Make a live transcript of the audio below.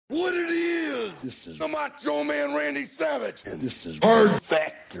What it is. This is the Macho Man Randy Savage. And this is Hard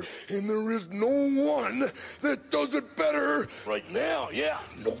Factor. And there is no one that does it better right now. Yeah,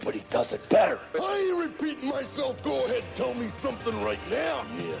 nobody does it better. I ain't repeating myself. Go ahead, tell me something right now.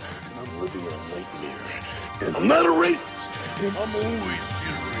 Yeah, and I'm living in a nightmare. And I'm not a racist. And I'm always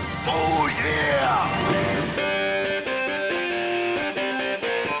jittery. Oh, yeah.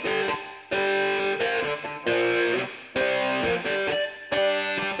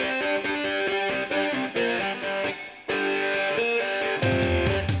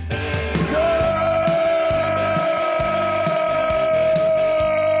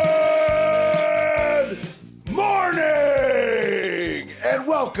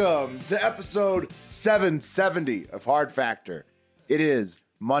 Welcome to episode 770 of Hard Factor. It is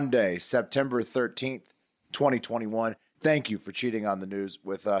Monday, September 13th, 2021. Thank you for cheating on the news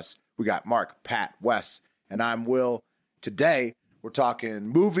with us. We got Mark, Pat, Wes, and I'm Will. Today, we're talking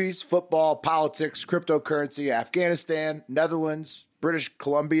movies, football, politics, cryptocurrency, Afghanistan, Netherlands, British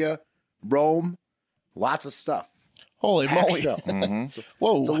Columbia, Rome, lots of stuff. Holy moly. Mm-hmm.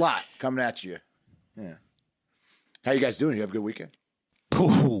 Whoa. It's a lot coming at you. Yeah. How you guys doing? You have a good weekend?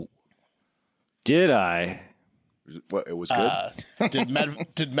 Ooh. Did I? What, it was good? Did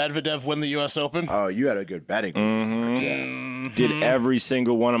Medvedev win the U.S. Open? Oh, you had a good betting. Mm-hmm. Did every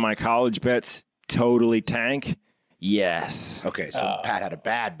single one of my college bets totally tank? Yes. Okay, so Pat had a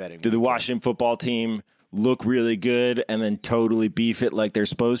bad betting. Did the Washington football team look really good and then totally beef it like they're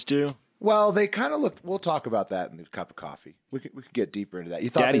supposed to? Well, they kind of looked. We'll talk about that in the cup of coffee. We could get deeper into that. You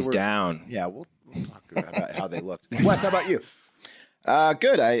thought Daddy's they were down. Yeah, we'll talk about how they looked. Wes, how about you?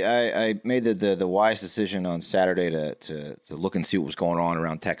 Good. I made the wise decision on Saturday to look and see what was going on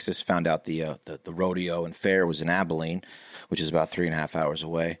around Texas. Found out the rodeo and fair was in Abilene, which is about 3.5 hours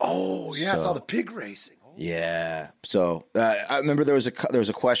away. Oh yeah, I saw the pig racing. Yeah. So I remember there was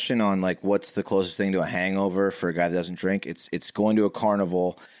a question on like what's the closest thing to a hangover for a guy that doesn't drink. It's going to a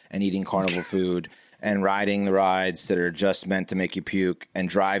carnival and eating carnival food and riding the rides that are just meant to make you puke and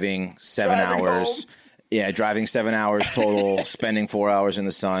driving 7 hours. Home. Yeah, driving 7 hours total, spending 4 hours in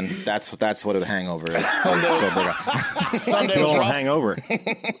the sun. That's what a hangover is. Sunday was rough. Hangover.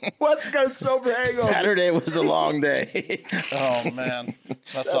 What's got a sober hangover? Saturday was a long day. Oh man,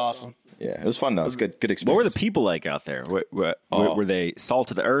 that's awesome. Yeah, it was fun though. It was good experience. What were the people like out there? Were they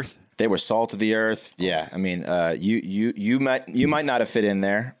salt of the earth? They were salt of the earth. Yeah, I mean, you might not have fit in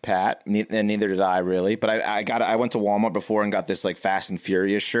there, Pat, and neither did I really. But I went to Walmart before and got this like Fast and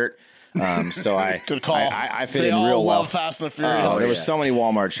Furious shirt. So Good call. I fit they in all real well. love Fast and the Furious. There was so many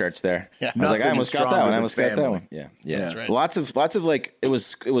Walmart shirts there. Yeah. I was like, I Nothing almost is got that one. stronger I almost than got that family. one. Yeah. That's right. Lots of like it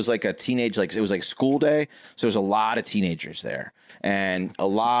was like a teenage like it was like school day. So there's a lot of teenagers there, and a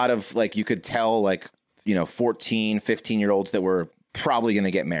lot of like you could tell like 14, 15-year-olds that were probably going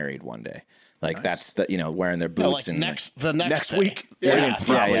to get married one day. Like that's wearing their boots like and next week. Yeah.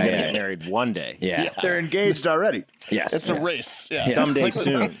 Probably gonna get married one day. Yeah. They're engaged already. Yes. It's a race. Yeah. Someday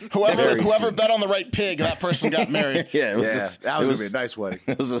soon. Whoever bet on the right pig, that person got married. Yeah. It was That was gonna be a nice wedding.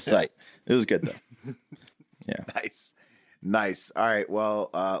 It was a sight. It was good though. Yeah. Nice. All right.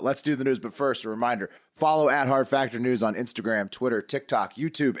 Well, let's do the news. But first, a reminder, follow at Hard Factor News on Instagram, Twitter, TikTok,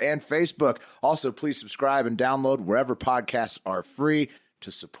 YouTube, and Facebook. Also, please subscribe and download wherever podcasts are free to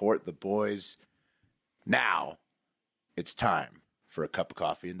support the boys. Now, it's time for a cup of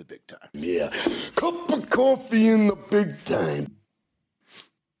coffee in the big time. Yeah, cup of coffee in the big time.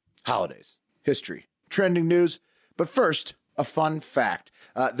 Holidays, history, trending news. But first, a fun fact.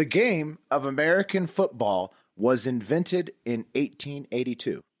 The game of American football was invented in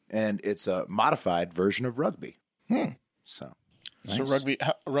 1882, and it's a modified version of rugby. So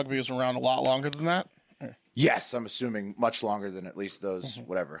rugby was around a lot longer than that. yes, I'm assuming much longer than at least those,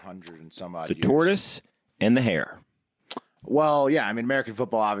 100 and some odd The years. tortoise and the hare. Well, yeah, I mean, American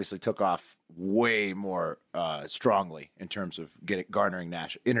football obviously took off way more strongly in terms of garnering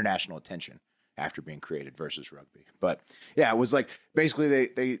international attention after being created versus rugby. But yeah, it was like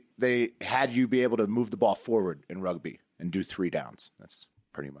basically they had you be able to move the ball forward in rugby and do 3 downs. That's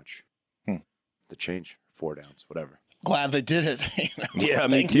pretty much the change. 4 downs, whatever. Glad they did it. Yeah,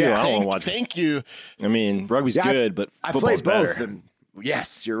 me too. I don't want to watch. Thank you. I mean, rugby's good, but I football's played both. better. And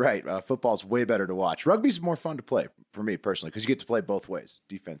yes, you're right. Football's way better to watch. Rugby's more fun to play for me personally because you get to play both ways,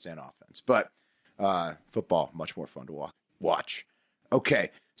 defense and offense. But football, much more fun to watch.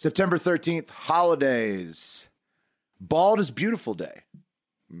 Okay, September 13th, holidays. Bald is Beautiful Day.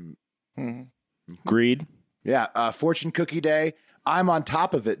 Greed. Yeah, Fortune Cookie Day. I'm on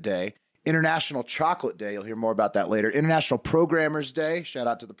Top of It Day. International Chocolate Day. You'll hear more about that later. International Programmers Day. Shout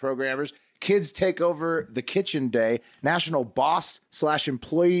out to the programmers. Kids Take Over the Kitchen Day, National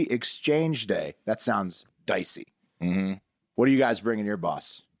Boss/Employee Exchange Day. That sounds dicey. Mm-hmm. What are you guys bringing your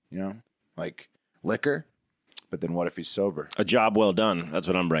boss? You know, like liquor? But then what if he's sober? A job well done. That's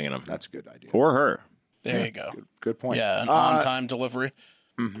what I'm bringing him. That's a good idea. Or her. There you go. Good point. Yeah, an on-time delivery.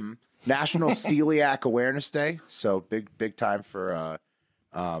 Mm-hmm. National Celiac Awareness Day. So big time for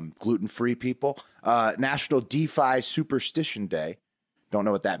gluten-free people. National DeFi Superstition Day. Don't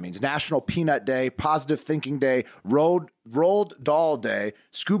know what that means. National Peanut Day, Positive Thinking Day, Rolled Doll Day,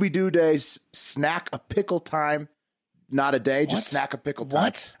 Scooby-Doo Day, Snack a Pickle Time. Not a day, just snack a pickle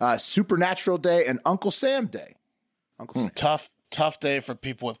time. What? Supernatural Day and Uncle Sam Day. Uncle Sam. Tough day for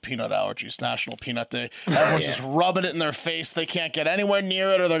people with peanut allergies. National Peanut Day. Everyone's just rubbing it in their face. They can't get anywhere near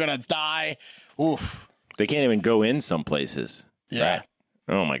it or they're going to die. Oof. They can't even go in some places. Yeah. Right.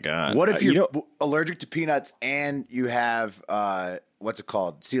 Oh, my God. What if you're allergic to peanuts and you have, what's it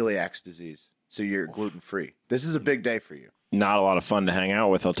called? Celiac disease. So you're gluten-free. This is a big day for you. Not a lot of fun to hang out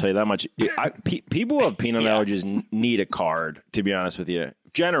with, I'll tell you that much. People who have peanut allergies need a card, to be honest with you.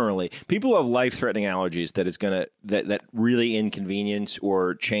 Generally, people who have life-threatening allergies that is going to that really inconvenience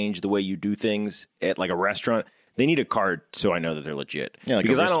or change the way you do things at like a restaurant, they need a card so I know that they're legit. Yeah, like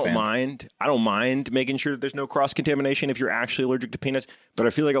because a I don't wristband. mind making sure that there's no cross-contamination if you're actually allergic to peanuts, but I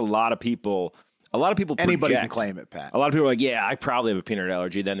feel like a lot of people Anybody can project. claim it, Pat. A lot of people are like, yeah, I probably have a peanut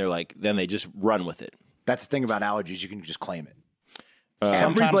allergy. Then they just run with it. That's the thing about allergies. You can just claim it.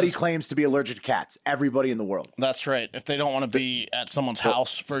 Sometimes Everybody it's- claims to be allergic to cats. Everybody in the world. That's right. If they don't want to be at someone's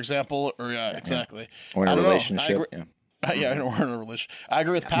house, for example, or exactly. Or in I a don't know. relationship. I agree. Yeah, we're in a relationship. I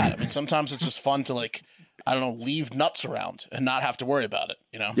agree with Pat. I mean, sometimes it's just fun to leave nuts around and not have to worry about it.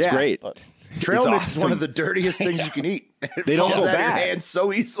 You know, Yeah. It's great. But Trail It's mix is one awesome. of the dirtiest things you can eat. It They don't falls go out of your bad. hands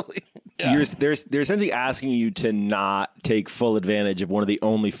so easily. yeah. They're essentially asking you to not take full advantage of one of the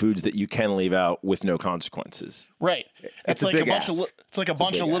only foods that you can leave out with no consequences. Right. It's a like a big bunch ass. of it's like a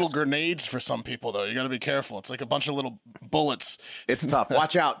bunch of big little ass. grenades for some people though. You got to be careful. It's like a bunch of little bullets. It's tough.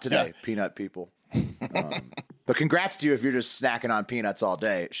 Watch out today, peanut people. But congrats to you if you're just snacking on peanuts all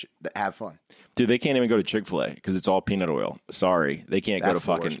day. Have fun. Dude, they can't even go to Chick-fil-A because it's all peanut oil. Sorry. They can't That's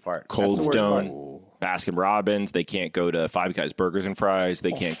go the to worst fucking part. Cold That's the worst Stone, Baskin Robbins. They can't go to Five Guys Burgers and Fries.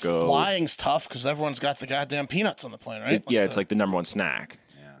 They can't go. Flying's tough because everyone's got the goddamn peanuts on the plane, right? It's like the number one snack.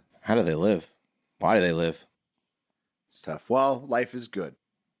 How do they live? Why do they live? It's tough. Well, life is good.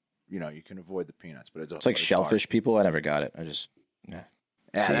 You know, you can avoid the peanuts, but It's like shellfish people. I never got it. I just Yeah,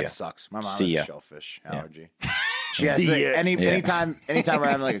 See that ya. sucks. My mom See has ya. a shellfish allergy. She has See ya. anytime we're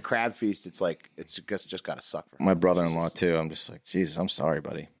having like a crab feast, it's just gotta suck for her. my brother-in-law too. I'm just like, Jesus, I'm sorry,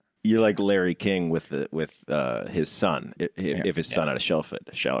 buddy. You're like Larry King with his son. If his son had a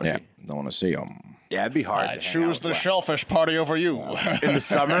shellfish allergy. Yeah, don't want to see him. Yeah, it'd be hard. I to hang out choose with the Wes. shellfish party over you. in the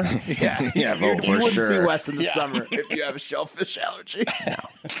summer. Yeah, Yeah, you vote for wouldn't see sure. Wes in the summer if you have a shellfish allergy.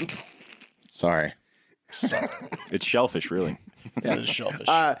 Sorry. It's shellfish, really. It is shellfish.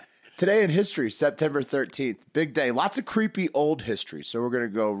 Today in history, September 13th, big day. Lots of creepy old history, so we're going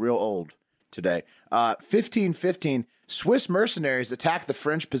to go real old today. 1515, Swiss mercenaries attacked the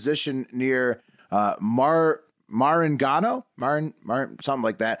French position near Maringano, something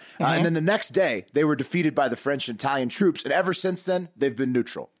like that. And then the next day, they were defeated by the French and Italian troops, and ever since then, they've been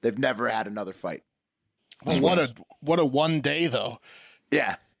neutral. They've never had another fight. Well, what a one day though.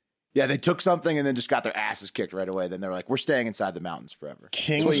 Yeah. Yeah, they took something and then just got their asses kicked right away. Then they're like, we're staying inside the mountains forever.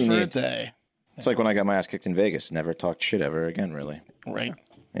 Kings what you for a need. day. It's like when I got my ass kicked in Vegas. Never talked shit ever again, really. Right.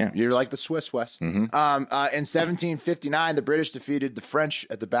 Yeah. You're like the Swiss, Wes. In 1759, the British defeated the French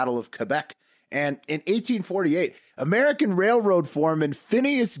at the Battle of Quebec. And in 1848, American railroad foreman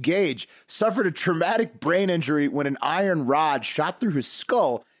Phineas Gage suffered a traumatic brain injury when an iron rod shot through his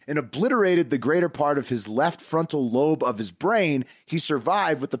skull and obliterated the greater part of his left frontal lobe of his brain. He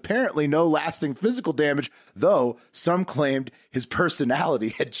survived with apparently no lasting physical damage, though some claimed his personality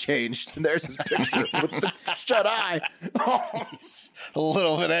had changed. And there's his picture with the shut eye. A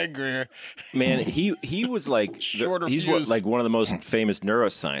little bit angrier. Man, he was like Shorter he's fuse. like one of the most famous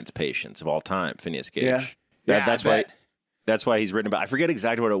neuroscience patients of all time, Phineas Gage. Yeah. Yeah, That's I why. bet. That's why he's written about. I forget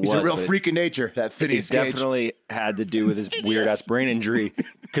exactly what it He's was. a real but freak of nature, that It Phineas Gage. definitely had to do with his weird ass brain injury,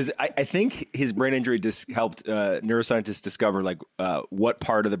 because I think his brain injury helped neuroscientists discover like what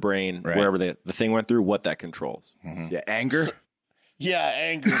part of the brain, wherever the thing went through, what that controls. Yeah, anger. Yeah,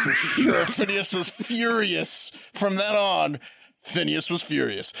 anger for sure. Phineas was furious. From then on, Phineas was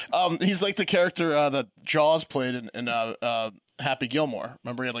furious. He's like the character that Jaws played in Happy Gilmore.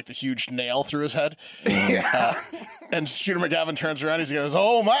 Remember, he had like the huge nail through his head. And Shooter McGavin turns around. He goes,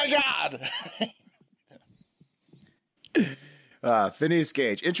 "Oh my God!" Phineas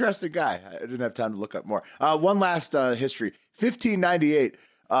Gage, interesting guy. I didn't have time to look up more. One last history. 1598,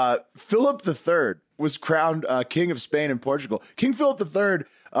 Philip III was crowned King of Spain and Portugal. King Philip III,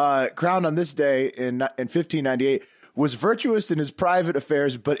 crowned on this day in 1598, was virtuous in his private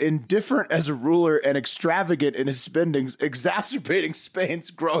affairs, but indifferent as a ruler and extravagant in his spendings, exacerbating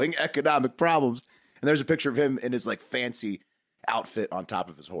Spain's growing economic problems. And there's a picture of him in his like fancy outfit on top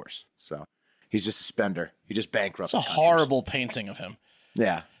of his horse. So he's just a spender. He just bankrupted. It's a horrible painting of him.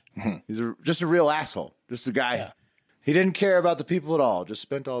 Yeah. He's just a real asshole. Just a guy. Yeah. He didn't care about the people at all. Just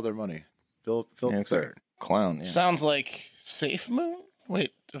spent all their money. Philip III. Clown. Yeah. Sounds like Safe Moon?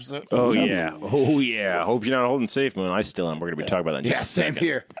 Wait, was that? Oh yeah. Hope you're not holding Safe Moon. I still am. We're gonna be talking about that. In just a same second.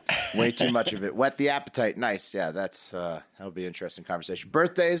 here. Way too much of it. Whet the appetite. Nice. Yeah, that'll be an interesting conversation.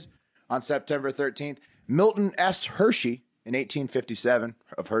 Birthdays on September 13th. Milton S. Hershey in 1857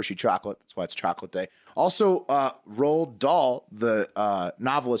 of Hershey chocolate. That's why it's Chocolate Day. Also, Roald Dahl, the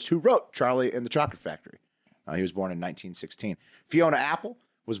novelist who wrote Charlie and the Chocolate Factory. He was born in 1916. Fiona Apple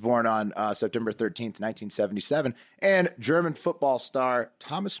was born on September 13th, 1977. And German football star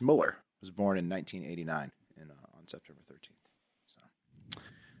Thomas Muller was born in 1989 on September 13th. So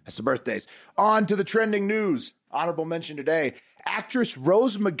that's the birthdays. On to the trending news. Honorable mention today. Actress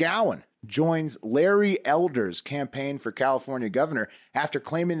Rose McGowan joins Larry Elder's campaign for California governor after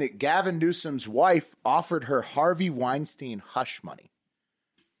claiming that Gavin Newsom's wife offered her Harvey Weinstein hush money.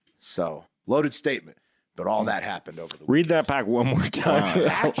 So, loaded statement. But all that happened over the weekend. Read that back one more time.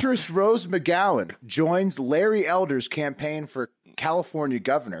 Actress Rose McGowan joins Larry Elder's campaign for California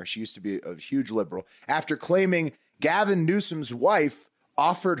governor. She used to be a huge liberal. After claiming Gavin Newsom's wife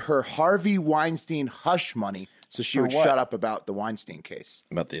offered her Harvey Weinstein hush money so she would shut up about the Weinstein case.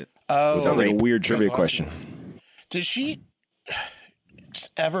 About the sounds like a weird trivia question. Did she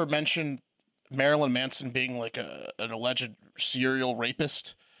ever mention Marilyn Manson being like an alleged serial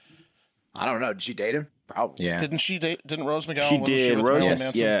rapist? I don't know. Did she date him? Probably. Yeah. Didn't Rose McGowan? She did. Rose,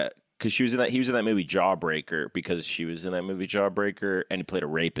 Manson? yeah, because he was in that movie Jawbreaker. Because she was in that movie Jawbreaker, and he played a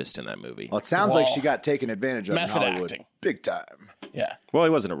rapist in that movie. Well, it sounds like she got taken advantage of in Hollywood, acting. Big time. Yeah. Well, he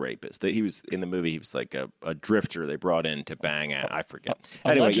wasn't a rapist. He was in the movie. He was like a drifter they brought in to bang at. I forget.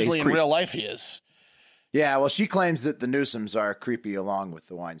 Allegedly, in real life, he is. Yeah, well, she claims that the Newsoms are creepy along with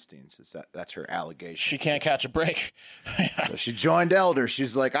the Weinsteins. That's her allegation. She can't catch a break. So she joined Elder.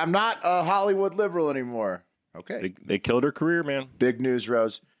 She's like, I'm not a Hollywood liberal anymore. Okay. They killed her career, man. Big news,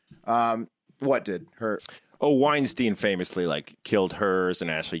 Rose. What did her... Oh, Weinstein famously killed hers and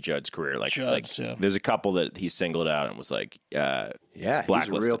Ashley Judd's career. Yeah. There's a couple that he singled out and was like, yeah, he's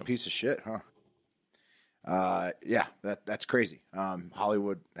a real piece of shit, huh? Yeah, that's crazy.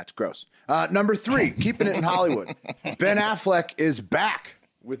 Hollywood, that's gross. Number 3, keeping it in Hollywood. Ben Affleck is back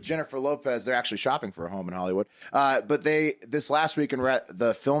with Jennifer Lopez. They're actually shopping for a home in Hollywood. But this last weekend were at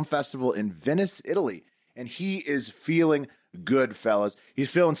the film festival in Venice, Italy, and he is feeling good, fellas.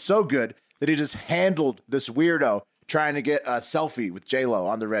 He's feeling so good that he just handled this weirdo trying to get a selfie with J-Lo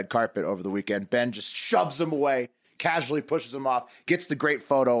on the red carpet over the weekend. Ben just shoves him away, casually pushes him off, gets the great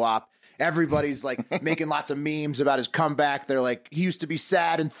photo op. Everybody's like making lots of memes about his comeback. They're like, he used to be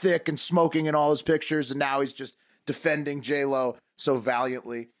sad and thick and smoking in all his pictures, and now he's just defending J-Lo so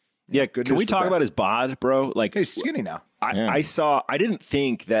valiantly. Yeah, can we talk about his bod, bro? Like, he's skinny now. I didn't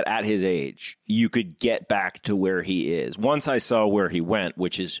think that at his age you could get back to where he is. Once I saw where he went,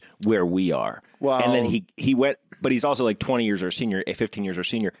 which is where we are. Well, and then he went, but he's also like 20 years our senior, 15 years our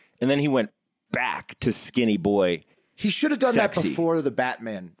senior. And then he went back to skinny boy. He should have done that before the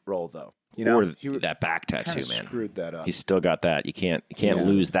Batman role, though. You know, or that back tattoo, man. Screwed that up. He's still got that. You can't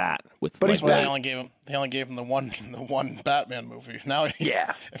lose that with. But he's back. They only gave him the one Batman movie. Now,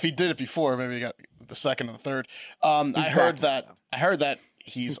 if he did it before, maybe he got the second and the third. I heard that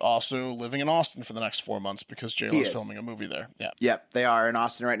he's also living in Austin for the next 4 months because J-Lo's filming a movie there. Yeah. Yep, they are in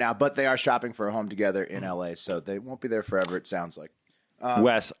Austin right now, but they are shopping for a home together in LA, so they won't be there forever. It sounds like.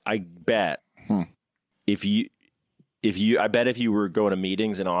 Wes, I bet if you were going to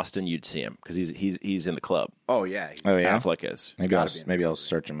meetings in Austin, you'd see him because he's in the club. Oh yeah. Affleck is. Maybe I'll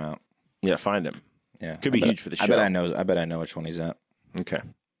search him out. Yeah, find him. Yeah, could be huge for the show. I bet I know which one he's at. Okay.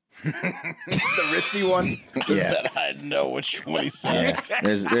 The ritzy one. Yeah, I know which one he's at. Yeah.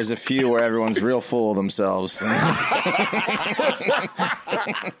 There's a few where everyone's real full of themselves. Oh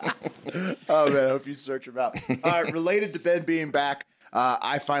man, I hope you search him out. Related to Ben being back.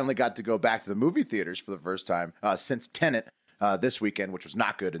 I finally got to go back to the movie theaters for the first time since Tenet this weekend, which was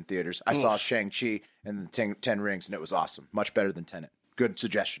not good in theaters. I saw Shang-Chi and the Ten Rings, and it was awesome. Much better than Tenet. Good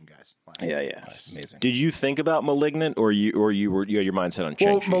suggestion, guys. Wow. Yeah, it's amazing. Did you think about Malignant, or you had your mindset on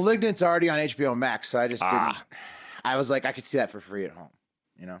Shang-Chi? Well, Malignant's already on HBO Max, so I just didn't. I was like, I could see that for free at home,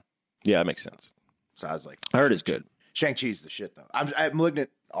 you know? Yeah, that makes sense. So I was like, I heard it's good. Shang-Chi's the shit, though. Malignant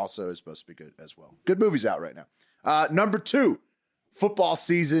also is supposed to be good as well. Good movies out right now. Number 2, football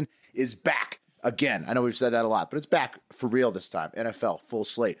season is back again. I know we've said that a lot, but it's back for real this time. NFL, full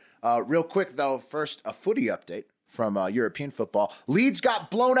slate. Real quick, though, first, a footy update from European football. Leeds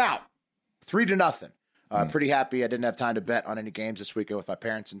got blown out 3-0. Pretty happy I didn't have time to bet on any games this weekend with my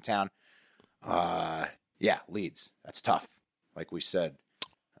parents in town. Yeah, Leeds. That's tough, like we said.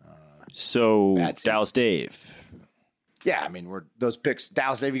 So, Dallas Dave. Yeah, I mean, we're those picks.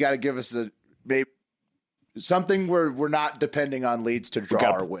 Dallas Dave, you got to give us something where we're not depending on Leeds to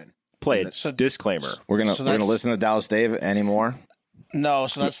draw or win. Play it. So, disclaimer. We're gonna listen to Dallas Dave anymore. No,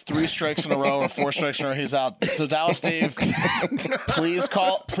 so that's 3 strikes in a row or 4 strikes in a row. He's out. So Dallas Dave, please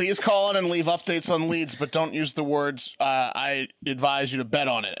call in and leave updates on Leeds, but don't use the words I advise you to bet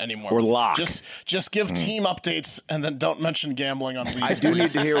on it anymore. Or lock. Just give team updates and then don't mention gambling on Leeds. I do need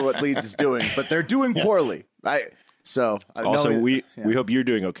to hear what Leeds is doing, but they're doing poorly. We hope you're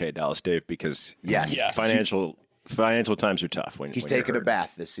doing okay, Dallas Dave, because financial times are tough. He's taking a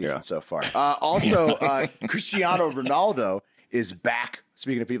bath this season so far. Also, Cristiano Ronaldo is back.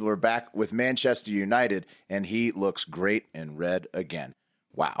 Speaking of people who are back with Manchester United, and he looks great in red again.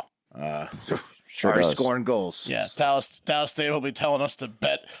 Wow. Sure scoring goals. Yeah, Dallas Dave will be telling us to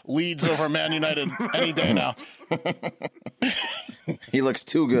bet Leeds over Man United any day now. He looks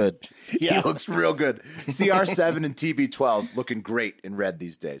too good. Yeah. He looks real good. CR7 and TB12 looking great in red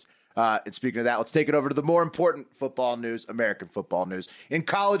these days. And speaking of that, let's take it over to the more important football news, American football news. In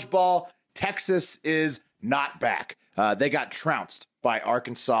college ball, Texas is not back. They got trounced by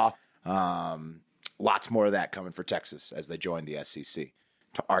Arkansas. Lots more of that coming for Texas as they join the SEC.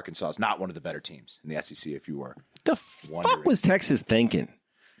 Arkansas is not one of the better teams in the SEC, if you were wondering. Fuck was Texas thinking?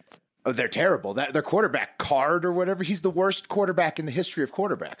 Oh, they're terrible. Their quarterback, Card or whatever, he's the worst quarterback in the history of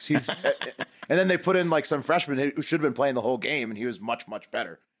quarterbacks. And then they put in like some freshman who should have been playing the whole game, and he was much, much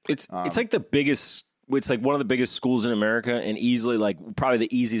better. It's like the biggest. It's like one of the biggest schools in America, and easily like probably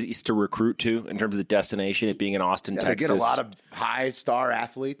the easiest to recruit to in terms of the destination. It being in Austin, Texas, they get a lot of high star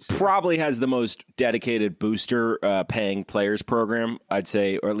athletes. Probably has the most dedicated booster paying players program, I'd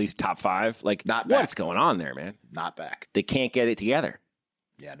say, or at least top 5. Like, not back. What's going on there, man? Not back. They can't get it together.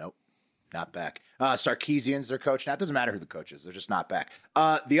 Yeah, nope. Not back. Sarkisian's their coach now. It doesn't matter who the coach is. They're just not back.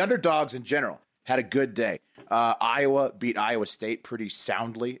 The underdogs in general had a good day. Iowa beat Iowa State pretty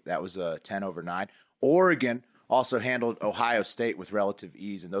soundly. That was a 10-9. Oregon also handled Ohio State with relative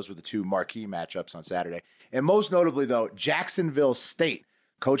ease, and those were the 2 marquee matchups on Saturday. And most notably, though, Jacksonville State,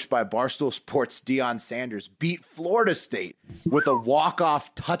 coached by Barstool Sports' Deion Sanders, beat Florida State with a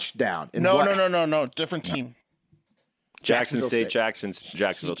walk-off touchdown. No. Different team. Jackson State,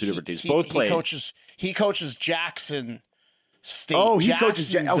 Jacksonville, 2 different teams. Both played. He coaches Jackson State. Oh, he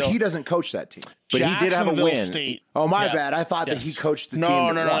coaches. He doesn't coach that team, but he did have a win. State. Oh, my bad. I thought that he coached the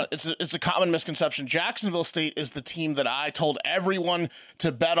team. No. It's a common misconception. Jacksonville State is the team that I told everyone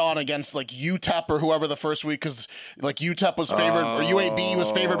to bet on against like UTEP or whoever the first week, because like UTEP was favored or UAB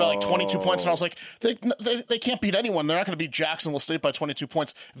was favored by like 22 points, and I was like, they can't beat anyone. They're not going to beat Jacksonville State by 22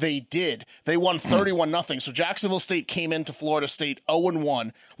 points. They did. They won 31-0. So Jacksonville State came into Florida State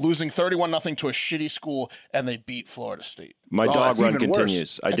 0-1, losing 31-0 to a shitty school, and they beat Florida State. My dog run Worse.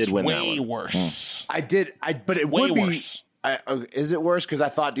 continues. I did win that one. Way worse. But it way would be worse. Is it worse? Because I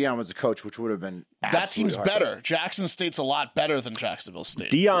thought Deion was a coach, which would have been that team's hard. better. Jackson State's a lot better than Jacksonville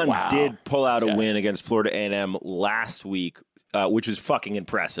State. Deion did pull out a win against Florida A&M last week, which was fucking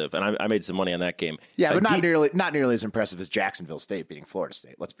impressive, and I made some money on that game. Yeah, but not nearly as impressive as Jacksonville State beating Florida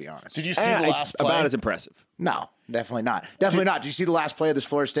State. Let's be honest. Did you see the last play? About as impressive. No, definitely not. Definitely not. Did you see the last play of this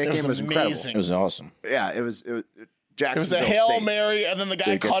Florida State game? It was incredible. It was awesome. Yeah, it was. It was a Hail Mary, and then the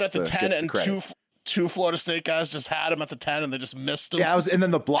guy caught at the 10, and two Florida State guys just had him at the 10, and they just missed him. Yeah, and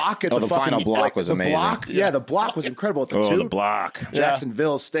then the block at the final block was amazing. The block was incredible at the 2. The block.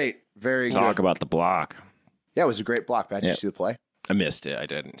 Jacksonville State, very Talk good. about the block. Yeah, it was a great block, Pat. Did you see the play? I missed it. I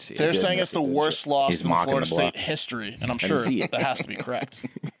didn't see it. They're saying it's the worst loss in Florida the State history, and I'm sure that has to be correct.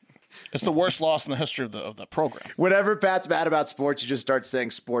 It's the worst loss in the history of the program. Whenever Pat's mad about sports, you just start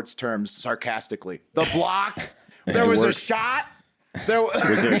saying sports terms sarcastically. The block. There was a shot.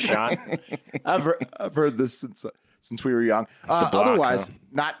 Was there a shot? I've heard this since we were young. Otherwise,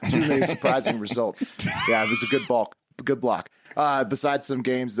 not too many surprising results. Yeah, it was a good block. Besides some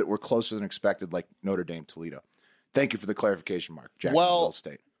games that were closer than expected, like Notre Dame, Toledo. Thank you for the clarification, Mark. Jacksonville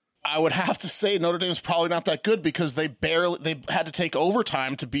State. I would have to say Notre Dame's probably not that good because they had to take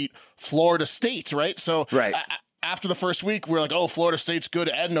overtime to beat Florida State, right? So after the first week, we're like, oh, Florida State's good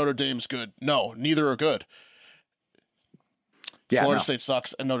and Notre Dame's good. No, neither are good. Yeah, Florida no. State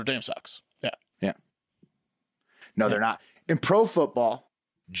sucks and Notre Dame sucks. Yeah. Yeah. No, they're not. In pro football,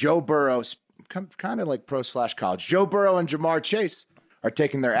 Joe Burrow, kind of like pro/college, Joe Burrow and Jamar Chase are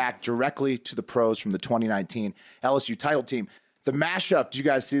taking their act directly to the pros from the 2019 LSU title team. The mashup, did you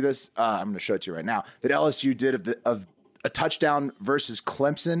guys see this? I'm going to show it to you right now. That LSU did of a touchdown versus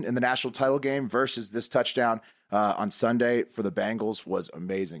Clemson in the national title game versus this touchdown on Sunday for the Bengals was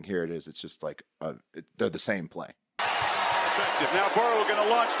amazing. Here it is. It's just like they're the same play. Now Burrow going to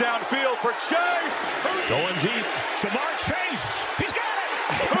launch downfield for Chase. Going deep. Jamar Chase. He's got it.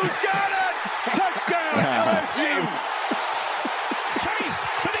 Who's got it? Touchdown, LSU. Chase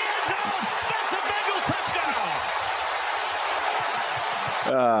to the end zone. That's a Bengal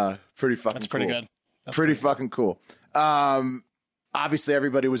touchdown. Pretty fucking That's pretty cool. good. That's Pretty fucking cool. Obviously,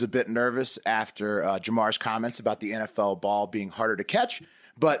 everybody was a bit nervous after Jamar's comments about the NFL ball being harder to catch,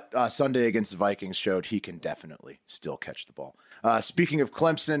 but Sunday against the Vikings showed he can definitely still catch the ball. Speaking of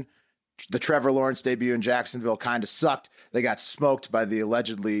Clemson, the Trevor Lawrence debut in Jacksonville kind of sucked. They got smoked by the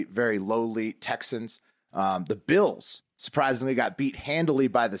allegedly very lowly Texans. The Bills surprisingly got beat handily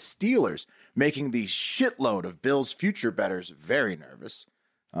by the Steelers, making the shitload of Bills future bettors very nervous.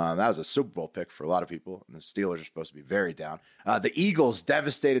 That was a Super Bowl pick for a lot of people, and the Steelers are supposed to be very down. The Eagles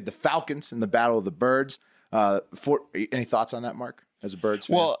devastated the Falcons in the Battle of the Birds. Any thoughts on that, Mark, as a Birds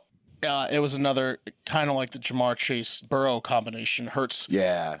fan? Well, it was another kind of like the Jamar Chase Burrow combination. Hurts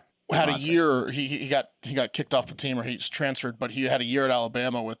yeah. had a year. He got kicked off the team, or he's transferred, but he had a year at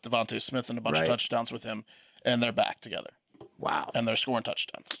Alabama with Devontae Smith and a bunch of touchdowns with him, and they're back together. Wow. And they're scoring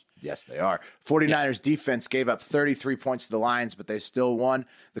touchdowns. Yes, they are. 49ers defense gave up 33 points to the Lions, but they still won.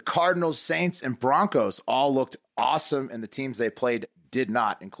 The Cardinals, Saints, and Broncos all looked awesome, and the teams they played did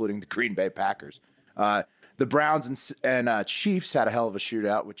not, including the Green Bay Packers. The Browns and Chiefs had a hell of a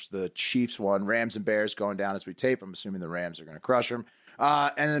shootout, which the Chiefs won. Rams and Bears going down as we tape. I'm assuming the Rams are going to crush them.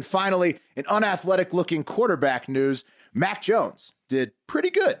 And then finally, in unathletic-looking quarterback news, Mac Jones did pretty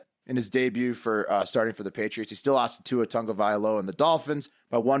good in his debut for starting for the Patriots. He still lost to Tua Tagovailoa and the Dolphins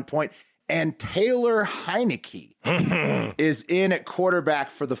by 1 point. And Taylor Heineke is in at quarterback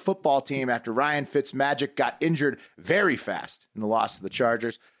for the football team after Ryan Fitzmagic got injured very fast in the loss to the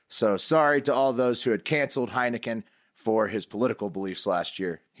Chargers. So sorry to all those who had canceled Heineken for his political beliefs last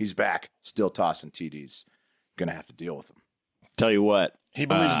year. He's back, still tossing TDs. Going to have to deal with him. Tell you what, He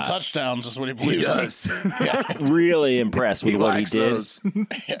believes in touchdowns. Is what he believes. He does. really impressed with what he likes did. those.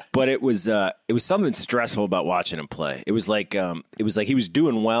 But it was something stressful about watching him play. It was like he was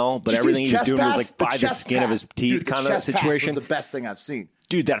doing well, but Did you see everything his he was chest doing was pass? like by the chest skin of his pass. teeth Dude, the kind of chest pass situation. was the best thing I've seen.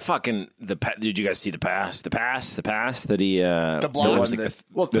 Dude, that fucking did you guys see the pass? The pass that he The block. it was The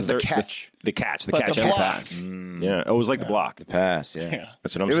one the the catch. the catch But and the the block. pass. Yeah, it was like the block. Pass, yeah.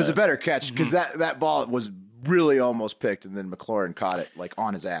 That's what I'm It saying. was a better catch because that ball was really almost picked, and then McLaurin caught it like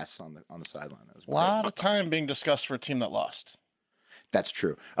on his ass on the sideline. That was A lot of time being discussed for a team that lost. That's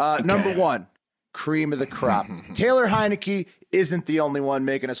true. Number one, cream of the crop. Taylor Heineke isn't the only one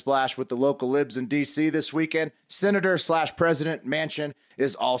making a splash with the local libs in D.C. this weekend. Senator/President Manchin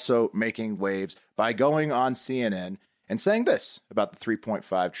is also making waves by going on CNN and saying this about the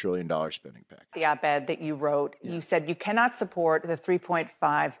 $3.5 trillion spending package. The op-ed that you wrote, you said you cannot support the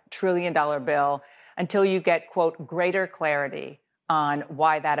 $3.5 trillion bill until you get, quote, greater clarity on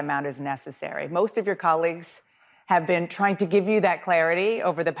why that amount is necessary. Most of your colleagues have been trying to give you that clarity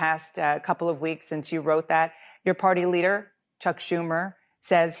over the past couple of weeks since you wrote that. Your party leader, Chuck Schumer,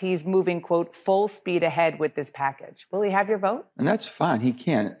 says he's moving, quote, full speed ahead with this package. Will he have your vote? And that's fine. He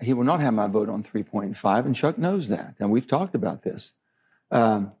can. He will not have my vote on 3.5, and Chuck knows that. And we've talked about this.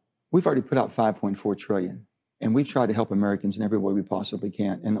 We've already put out $5.4 trillion, and we've tried to help Americans in every way we possibly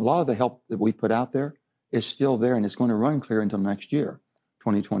can. And a lot of the help that we put out there is still there, and it's going to run clear until next year,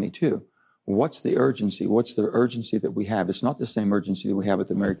 2022. What's the urgency? What's the urgency that we have? It's not the same urgency that we have with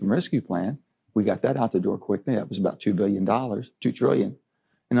the American Rescue Plan. We got that out the door quickly. That was about $2 billion, $2 trillion.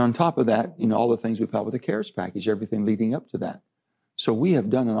 And on top of that, all the things we've had with the CARES package, everything leading up to that. So we have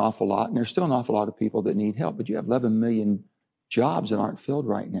done an awful lot, and there's still an awful lot of people that need help. But you have 11 million jobs that aren't filled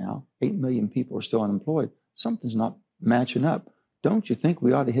right now. 8 million people are still unemployed. Something's not matching up. Don't you think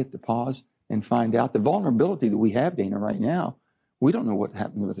we ought to hit the pause and find out the vulnerability that we have, Dana, right now? We don't know what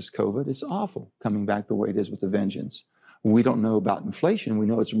happened with this COVID. It's awful coming back the way it is with the vengeance. We don't know about inflation. We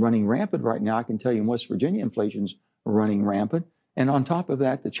know it's running rampant right now. I can tell you in West Virginia, inflation's running rampant. And on top of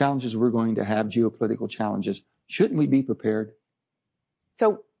that, the challenges we're going to have, geopolitical challenges. Shouldn't we be prepared?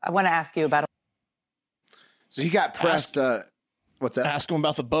 So I want to ask you about. So he got pressed. What's that? Ask him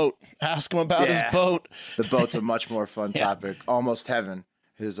about the boat. Ask him about his boat. The boat's a much more fun topic. Almost heaven.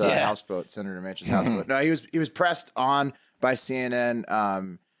 His houseboat, Senator Manchin's houseboat. No, he was pressed on by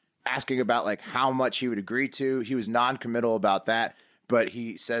CNN, asking about like how much he would agree to. He was non-committal about that, but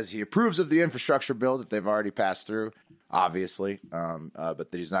he says he approves of the infrastructure bill that they've already passed through, obviously, but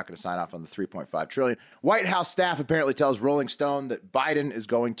that he's not going to sign off on the $3.5 trillion. White House staff apparently tells Rolling Stone that Biden is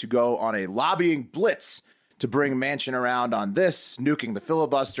going to go on a lobbying blitz to bring Manchin around on this, nuking the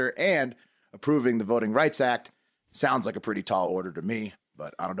filibuster and approving the Voting Rights Act. Sounds like a pretty tall order to me,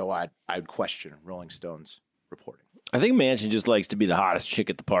 but I don't know why I'd question Rolling Stone's reporting. I think Manchin just likes to be the hottest chick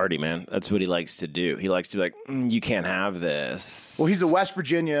at the party, man. That's what he likes to do. He likes to be like, you can't have this. Well, he's a West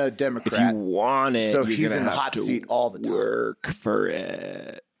Virginia Democrat. If you want it, so you're he's in the have hot to seat all the time. Work for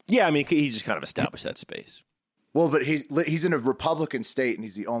it. Yeah, I mean, he just kind of established that space. Well, but he's in a Republican state, and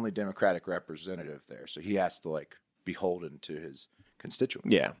he's the only Democratic representative there, so he has to like beholden to his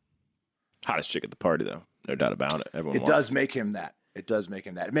constituents. Yeah, hottest chick at the party, though, no doubt about it. It does make him that. It does make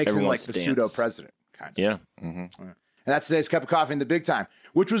him that. It makes him like the pseudo president, kind of. Yeah. Mm-hmm. And that's today's cup of coffee in the big time,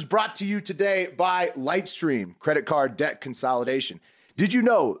 which was brought to you today by Lightstream Credit Card Debt Consolidation. Did you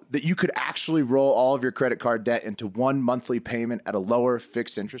know that you could actually roll all of your credit card debt into one monthly payment at a lower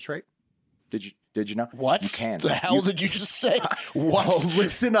fixed interest rate? Did you know? What? You can. The hell did you just say? What? Oh,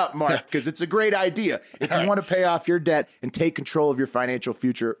 listen up, Mark, because it's a great idea. If you want to pay off your debt and take control of your financial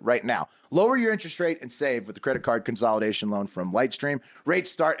future right now, lower your interest rate and save with the credit card consolidation loan from Lightstream. Rates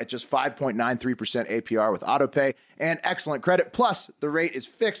start at just 5.93% APR with autopay and excellent credit. Plus, the rate is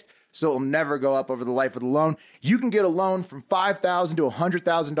fixed, so it'll never go up over the life of the loan. You can get a loan from $5,000 to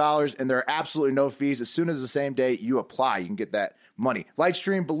 $100,000, and there are absolutely no fees. As soon as the same day you apply, you can get that money.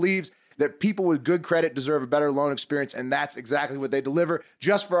 Lightstream believes that people with good credit deserve a better loan experience, and that's exactly what they deliver.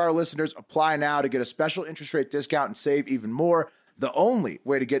 Just for our listeners, apply now to get a special interest rate discount and save even more. The only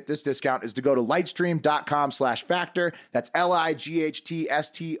way to get this discount is to go to lightstream.com/factor. That's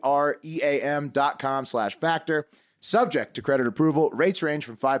lightstream.com/factor. Subject to credit approval, rates range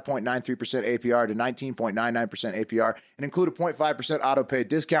from 5.93% APR to 19.99% APR and include a 0.5% auto pay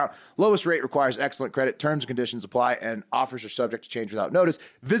discount. Lowest rate requires excellent credit. Terms and conditions apply, and offers are subject to change without notice.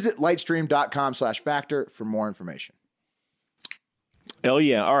 Visit lightstream.com/factor for more information. Oh,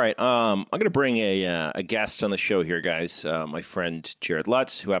 yeah. All right. I'm going to bring a guest on the show here, guys. My friend Jared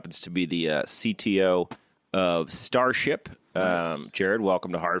Lutz, who happens to be the CTO of Starship. Nice. Jared,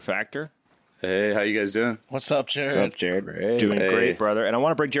 welcome to Hard Factor. Hey, how you guys doing? What's up, Jared? What's up, Jared? Doing great, brother. And I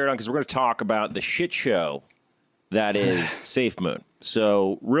want to bring Jared on because we're going to talk about the shit show that is SafeMoon.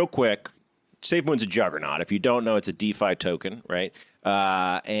 So, real quick, SafeMoon's a juggernaut. If you don't know, it's a DeFi token, right?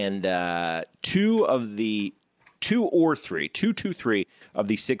 And two to three of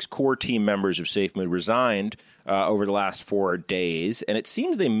the 6 core team members of SafeMoon resigned over the last 4 days, and it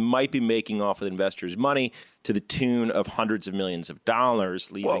seems they might be making off with investors' money to the tune of hundreds of millions of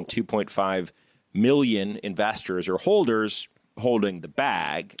dollars, leaving 2.5 million investors or holders holding the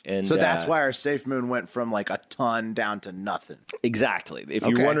bag. And so that's why our SafeMoon went from like a ton down to nothing. Exactly. If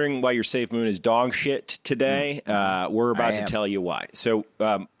you're wondering why your SafeMoon is dog shit today, we're about to tell you why. So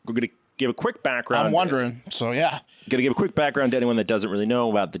we're going to give a quick background. I'm wondering. So, yeah. Going to give a quick background to anyone that doesn't really know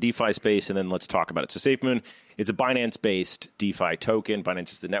about the DeFi space, and then let's talk about it. So SafeMoon, it's a Binance-based DeFi token.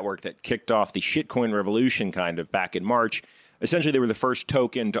 Binance is the network that kicked off the shitcoin revolution kind of back in March. Essentially, they were the first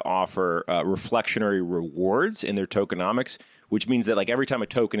token to offer reflectionary rewards in their tokenomics, which means that like every time a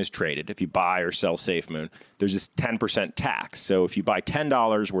token is traded, if you buy or sell SafeMoon, there's this 10% tax. So if you buy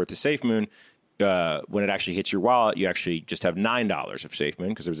 $10 worth of SafeMoon, when it actually hits your wallet, you actually just have $9 of SafeMoon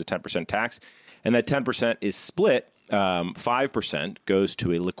because there was a 10% tax. And that 10% is split. 5% goes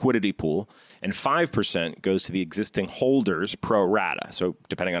to a liquidity pool, and 5% goes to the existing holders pro rata. So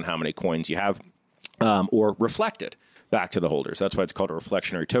depending on how many coins you have, or reflected back to the holders. That's why it's called a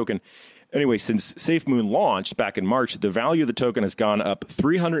reflectionary token. Anyway, since SafeMoon launched back in March, the value of the token has gone up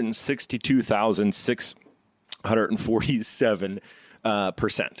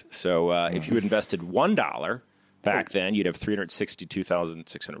 362,647%. So if you had invested $1 back then, you'd have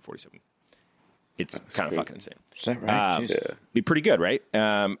 362,647. It's kind of fucking insane. Is that right? Be pretty good, right?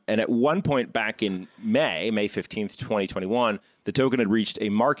 And at one point back in May 15th, 2021, the token had reached a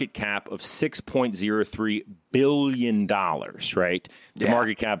market cap of $6.03 billion, right? The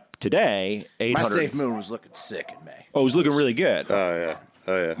market cap today, 800. My SafeMoon was looking sick in May. Oh, it was looking really good. Oh,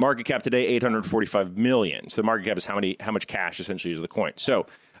 yeah. Market cap today, 845 million. So the market cap is how much cash essentially is the coin. So,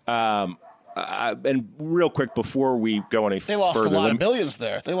 and real quick before we go any further, they lost a lot of billions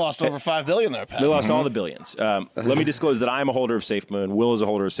there. They lost over $5 billion there, Pat. They lost all the billions. Let me disclose that I'm a holder of SafeMoon. Will is a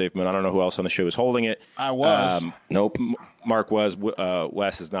holder of SafeMoon. I don't know who else on the show is holding it. I was. Nope. Mark was.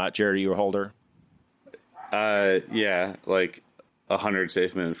 Wes is not. Jared, are you a holder? Yeah, like 100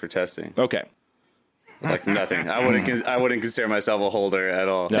 SafeMoon for testing. Okay. Like nothing. I wouldn't consider myself a holder at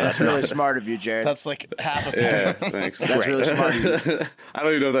all. No, that's really smart of you, Jared. That's like half a penny. Yeah, thanks. That's really smart of you. I don't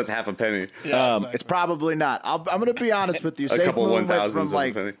even know if that's half a penny. Yeah, exactly. It's probably not. I'm going to be honest with you. A couple Safe Moon went 1,000s from of a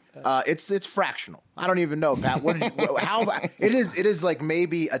like penny. it's fractional. I don't even know, Pat. What did you, how it is like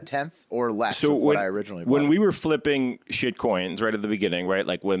maybe a tenth or less of what I originally bought. When we were flipping shit coins right at the beginning, right,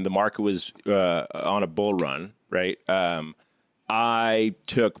 like when the market was on a bull run, right. I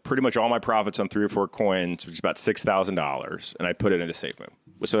took pretty much all my profits on 3 or 4 coins, which is about $6,000, and I put it into SafeMoon.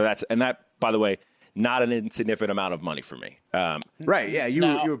 So that, by the way, not an insignificant amount of money for me. Right? Yeah,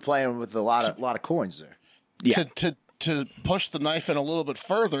 you were playing with a lot of coins there. Yeah. To push the knife in a little bit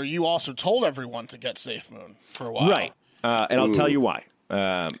further, you also told everyone to get SafeMoon for a while, right? And I'll tell you why.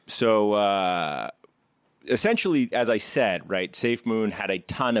 Essentially, as I said, right, SafeMoon had a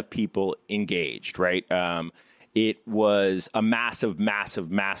ton of people engaged, right? It was a massive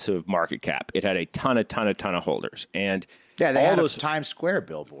market cap. It had a ton of holders, and yeah, they had a Times Square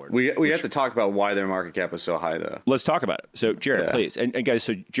billboard. We have to talk about why their market cap was so high, though. Let's talk about it. So, Jared, please, and guys.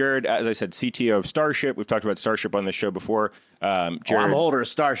 So, Jared, as I said, CTO of Starship. We've talked about Starship on this show before. Jared, I'm a holder of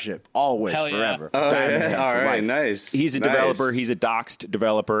Starship, always, forever. Oh, yeah. All right, nice. He's a developer. He's a doxed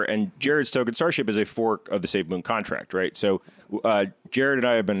developer, and Jared's token Starship is a fork of the SafeMoon contract, right? So, Jared and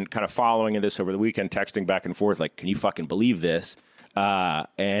I have been kind of following this over the weekend, texting back and forth, like, can you fucking believe this?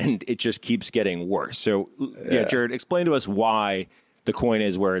 And it just keeps getting worse. So, yeah, Jared, explain to us why the coin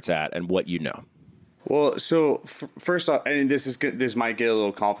is where it's at and what you know. Well, so first off, and this might get a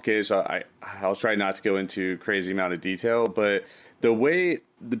little complicated, so I'll try not to go into crazy amount of detail. But the way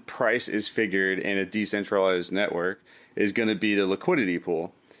the price is figured in a decentralized network is going to be the liquidity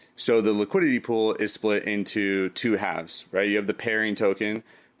pool. So the liquidity pool is split into 2 halves, right? You have the pairing token,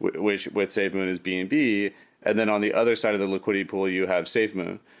 which with SafeMoon is BNB. And then on the other side of the liquidity pool, you have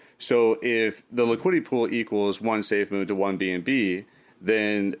SafeMoon. So if the liquidity pool equals 1 SafeMoon to 1 BNB,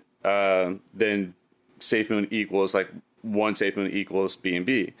 then SafeMoon equals like 1 SafeMoon equals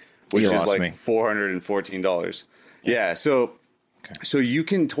BNB, which is like $414. Yeah. So you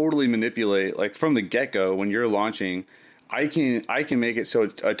can totally manipulate, like from the get-go when you're launching, I can make it so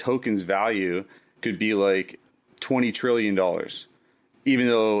a token's value could be like $20 trillion, even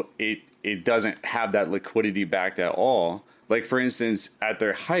though it doesn't have that liquidity backed at all. Like, for instance, at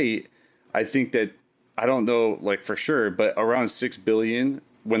their height, I think that, I don't know like for sure, but around 6 billion,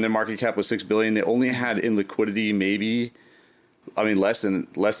 when their market cap was 6 billion, they only had in liquidity less than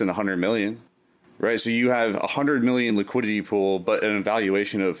 100 million, right? So you have 100 million liquidity pool, but an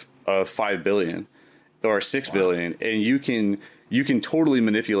evaluation of 5 billion or 6 billion. And you can totally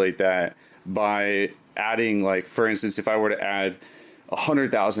manipulate that by adding, like, for instance, if I were to add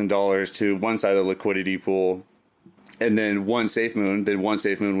 $100,000 to one side of the liquidity pool, and then 1 SafeMoon, then 1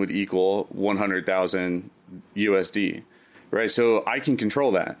 SafeMoon would equal 100,000 USD, right? So I can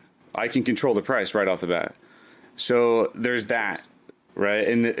control that. I can control the price right off the bat. So there's that, right?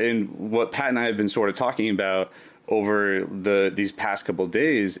 And what Pat and I have been sort of talking about over these past couple of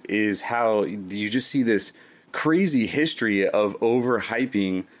days is how you just see this crazy history of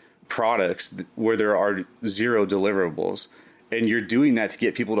overhyping products where there are 0 deliverables. And you're doing that to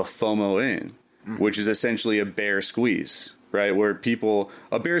get people to FOMO in, which is essentially a bear squeeze, right? Where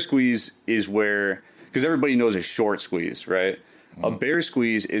a bear squeeze is where, because everybody knows a short squeeze, right? A bear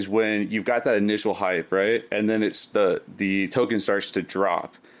squeeze is when you've got that initial hype, right? And then it's the token starts to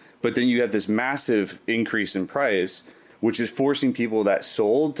drop. But then you have this massive increase in price, which is forcing people that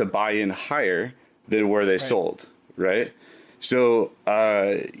sold to buy in higher than where they sold, right? So,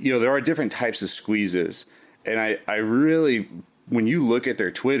 there are different types of squeezes. And I really, when you look at their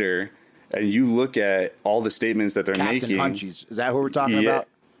Twitter and you look at all the statements that they're making. Captain Hunchies. Is that who we're talking about?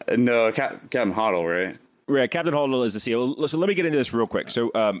 No, Captain Hodl, right? Right, Captain Hodl is the CEO. So let me get into this real quick. So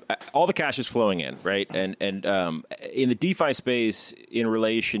all the cash is flowing in, right? And in the DeFi space, in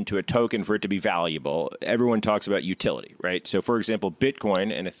relation to a token for it to be valuable, everyone talks about utility, right? So, for example,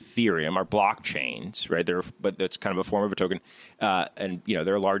 Bitcoin and Ethereum are blockchains, right? But that's kind of a form of a token. And,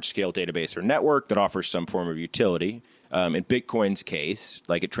 they're a large-scale database or network that offers some form of utility. In Bitcoin's case,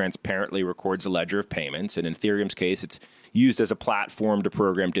 like, it transparently records a ledger of payments. And in Ethereum's case, it's used as a platform to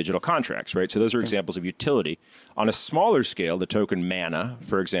program digital contracts, right? So those are examples of utility. On a smaller scale, the token Mana,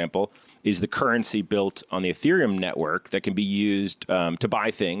 for example, is the currency built on the Ethereum network that can be used to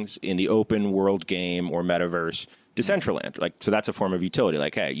buy things in the open world game or metaverse Decentraland. Like, so that's a form of utility.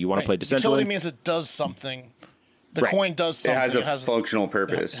 Like, hey, you want to play Decentraland? Utility means it does something The coin does something. It has a functional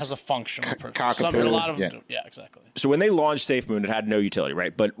purpose. It has a functional purpose. Cockapoo. A lot of them do. Yeah, exactly. So when they launched SafeMoon, it had no utility,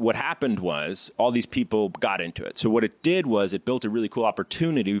 right? But what happened was all these people got into it. So what it did was it built a really cool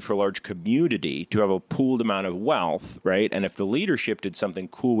opportunity for a large community to have a pooled amount of wealth, right? And if the leadership did something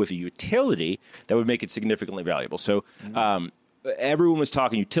cool with a utility, that would make it significantly valuable. So everyone was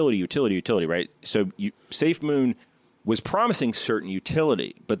talking utility, right? So SafeMoon was promising certain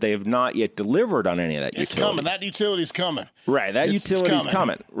utility, but they have not yet delivered on any of that It's utility. coming. That utility's coming. Right. That utility's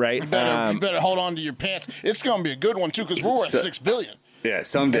coming, right? You better hold on to your pants. It's going to be a good one, too, because we're worth $6 billion. Yeah,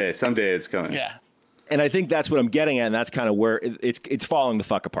 someday it's coming. Yeah. And I think that's what I'm getting at, and that's kind of where it's falling the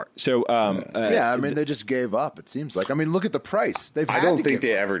fuck apart. So, I mean, they just gave up, it seems like. I mean, look at the price. I don't think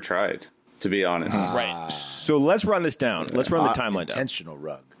they ever tried, to be honest. Right. So let's run this down. Let's run the timeline down. Intentional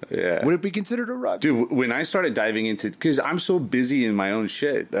rug. Yeah. Would it be considered a rug? Dude, when I started diving into, because I'm so busy in my own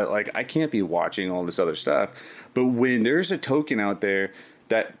shit that like I can't be watching all this other stuff. But when there's a token out there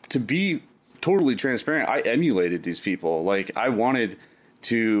that, to be totally transparent, I emulated these people. Like I wanted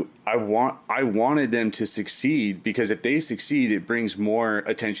them to succeed, because if they succeed, it brings more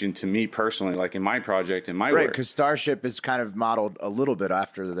attention to me personally, like in my project and my work. Right, because Starship is kind of modeled a little bit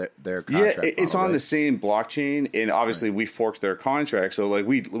after their contract. Yeah, it's model, on right? the same blockchain, and obviously we forked their contract, so like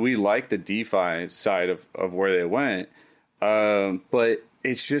we like the DeFi side of where they went, but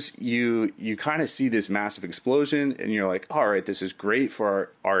it's just you kind of see this massive explosion, and you're like, all right, this is great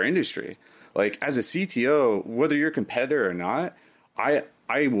for our industry. Like as a CTO, whether you're a competitor or not, I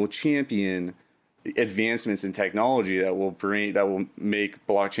will champion advancements in technology that will make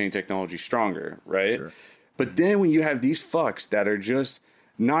blockchain technology stronger, right? Sure. But then when you have these fucks that are just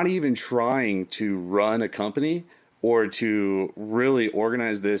not even trying to run a company or to really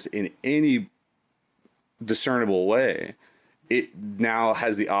organize this in any discernible way, it now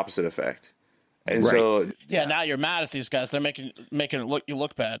has the opposite effect. And so now you're mad at these guys. They're making you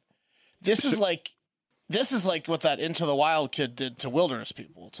look bad. This is like what that Into the Wild kid did to wilderness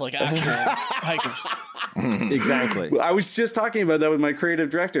people. It's like actual hikers. Exactly. I was just talking about that with my creative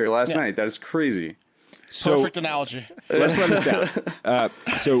director last night. That is crazy. Perfect analogy. Let's run this down.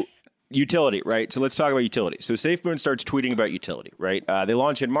 So utility, right? So let's talk about utility. So SafeMoon starts tweeting about utility, right? They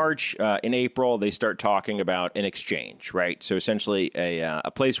launch in March. In April, they start talking about an exchange, right? So essentially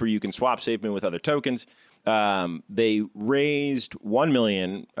a place where you can swap SafeMoon with other tokens. They raised $1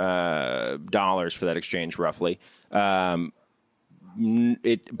 million for that exchange, roughly. By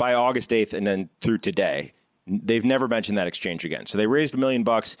August 8th, and then through today, they've never mentioned that exchange again. So they raised $1 million.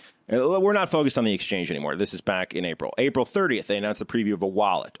 We're not focused on the exchange anymore. This is back in April. April 30th, they announced the preview of a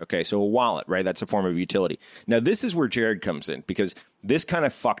wallet. Okay, so a wallet, right? That's a form of utility. Now, this is where Jared comes in, because this kind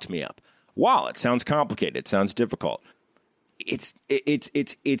of fucked me up. Wallet sounds complicated. It sounds difficult. It's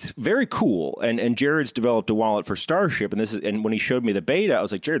very cool, and Jared's developed a wallet for Starship, and when he showed me the beta, I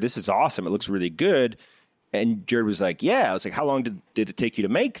was like, Jared, this is awesome. It looks really good. And Jared was like, yeah. I was like, how long did it take you to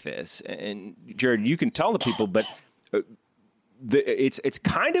make this? And Jared, you can tell the people, but it's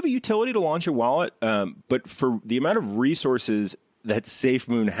kind of a utility to launch a wallet, but for the amount of resources that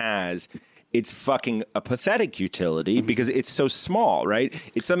SafeMoon has, it's fucking a pathetic utility because it's so small, right?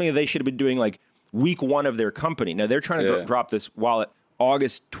 It's something that they should have been doing like week one of their company. Now they're trying to drop this wallet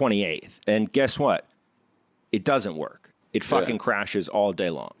August 28th. And guess what? It doesn't work. It fucking crashes all day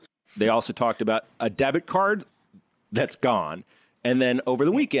long. They also talked about a debit card that's gone. And then over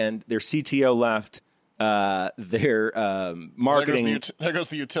the weekend, their CTO left, their marketing. There goes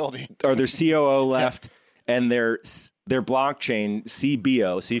the utility. Or their COO left, and their blockchain,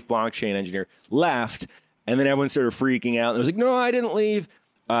 CBO, Chief Blockchain Engineer, left. And then everyone started freaking out. And it was like, no, I didn't leave.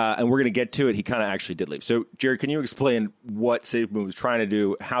 And we're going to get to it. He kind of actually did leave. So, Jared, can you explain what SafeMoon was trying to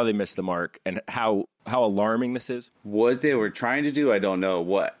do, how they missed the mark, and how alarming this is? What they were trying to do, I don't know.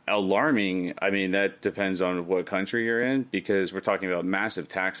 What alarming, I mean, that depends on what country you're in, because we're talking about massive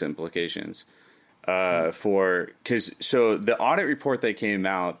tax implications. So the audit report that came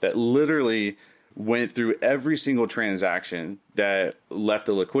out that literally went through every single transaction that left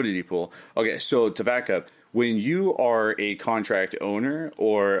the liquidity pool. Okay, so to back up, when you are a contract owner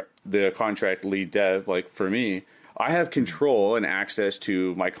or the contract lead dev, like for me, I have control and access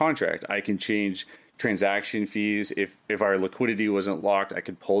to my contract. I can change transaction fees. If our liquidity wasn't locked, I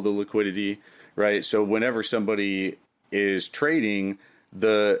could pull the liquidity, right? So whenever somebody is trading,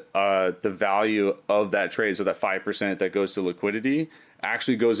 the value of that trade, so that 5% that goes to liquidity,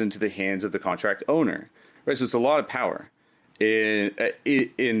 actually goes into the hands of the contract owner, right? So it's a lot of power in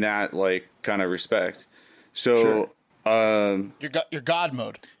that like kind of respect. So, your God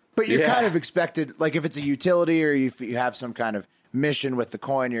mode. But you're kind of expected, like if it's a utility or if you have some kind of mission with the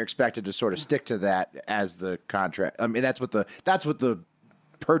coin, you're expected to sort of stick to that as the contract. I mean, that's what the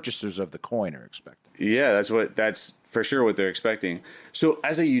purchasers of the coin are expecting. Yeah, that's for sure what they're expecting. So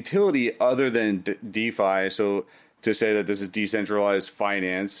as a utility other than DeFi, so to say that this is decentralized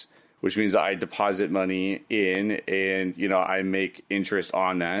finance, which means I deposit money in and, I make interest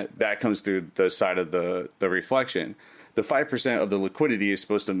on that. That comes through the side of the reflection. The 5% of the liquidity is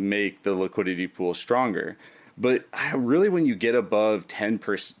supposed to make the liquidity pool stronger. But really, when you get above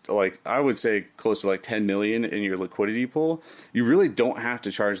 10%, like I would say close to like 10 million in your liquidity pool, you really don't have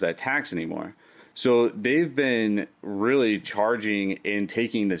to charge that tax anymore. So they've been really charging and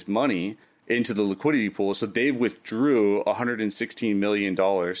taking this money into the liquidity pool. So they've withdrew $116 million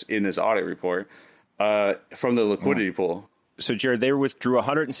in this audit report from the liquidity pool. So, Jared, they withdrew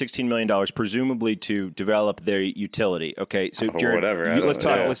 $116 million, presumably to develop their utility. Okay, so Jared,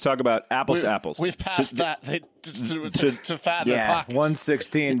 let's talk about apples to apples. We've passed that to fat their pockets.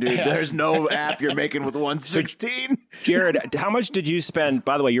 116, dude. Yeah. There's no app you're making with 116. Jared, how much did you spend?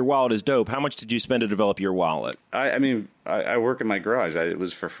 By the way, your wallet is dope. How much did you spend to develop your wallet? I work in my garage. It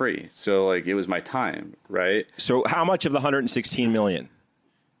was for free, so it was my time, right? So, how much of the $116 million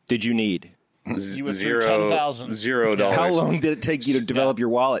did you need? $0. How long did it take you to develop your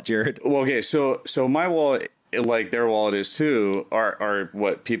wallet, Jared? Well, okay, so my wallet, like their wallet is too, are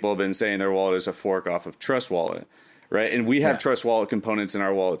what people have been saying their wallet is a fork off of Trust Wallet, right? And we have Trust Wallet components in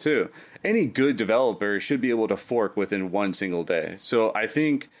our wallet too. Any good developer should be able to fork within one single day. So I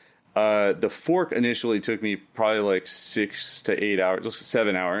think the fork initially took me probably like 6 to 8 hours,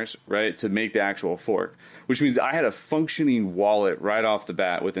 7 hours, right, to make the actual fork, which means I had a functioning wallet right off the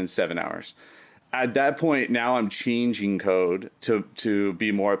bat within 7 hours. At that point, now I'm changing code to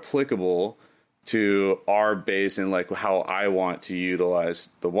be more applicable to our base and how I want to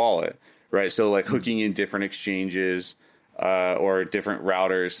utilize the wallet, right? So hooking in different exchanges or different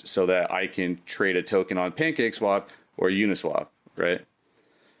routers so that I can trade a token on PancakeSwap or Uniswap, right?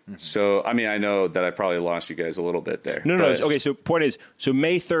 So, I mean, I know that I probably lost you guys a little bit there. No. Okay, so point is,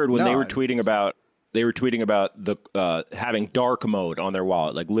 May 3rd, when they were tweeting about the having dark mode on their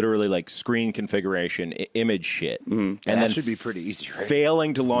wallet, literally screen configuration, image shit, and that should be pretty easy, right?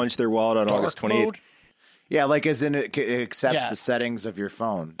 Failing to launch their wallet on August 28th. Mode? Yeah, as in it accepts the settings of your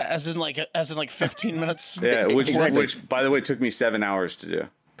phone. As in 15 minutes. Yeah, which by the way took me 7 hours to do.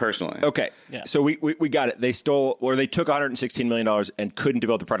 Personally. Okay. Yeah. So we got it. They took $116 million and couldn't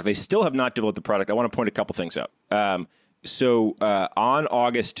develop the product. They still have not developed the product. I want to point a couple things out. So on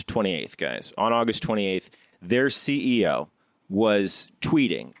August 28th, guys, their CEO was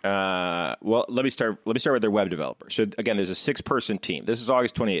tweeting. Well, let me start with their web developer. So again, there's a 6-person team. This is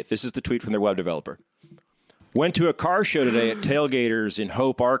August 28th. This is the tweet from their web developer. Went to a car show today at Tailgaters in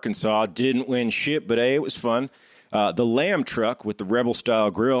Hope, Arkansas. Didn't win shit, but it was fun. The Lamb truck with the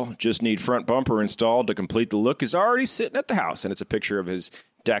Rebel-style grill, just need front bumper installed to complete the look, is already sitting at the house, and it's a picture of his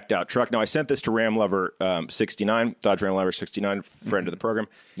decked-out truck. Now, I sent this to Ram Lover 69, Dodge Ram Lover 69, friend of the program.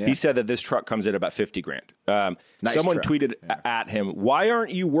 Yeah. He said that this truck comes in about $50,000. Someone tweeted at him, "Why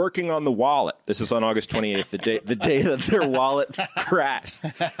aren't you working on the wallet?" This is on August 28th, the day that their wallet crashed.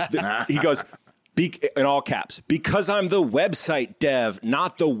 He goes, in all caps, "Because I'm the website dev,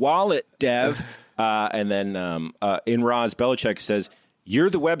 not the wallet dev." And then in Roz, Belichick says, "You're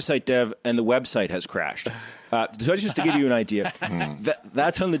the website dev, and the website has crashed." So just to give you an idea,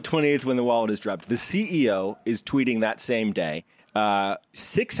 that's on the 28th when the wallet is dropped. The CEO is tweeting that same day,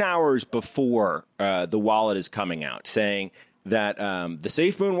 6 hours before the wallet is coming out, saying that the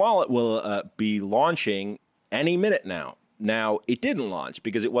SafeMoon wallet will be launching any minute now. Now, it didn't launch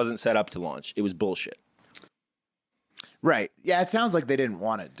because it wasn't set up to launch. It was bullshit. Right. Yeah, it sounds like they didn't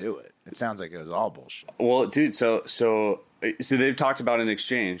want to do it. It sounds like it was all bullshit. Well, dude, so they've talked about an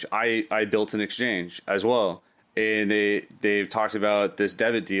exchange. I built an exchange as well. And they've talked about this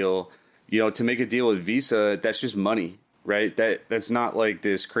debit deal. To make a deal with Visa, that's just money, right? That's not like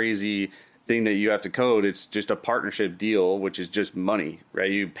this crazy thing that you have to code. It's just a partnership deal, which is just money,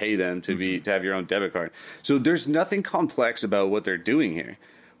 right? You pay them to have your own debit card. So there's nothing complex about what they're doing here.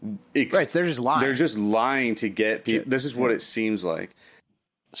 Right, they're just lying. They're just lying to get people. This is what it seems like.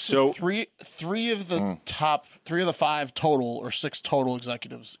 So three of the 5 total or 6 total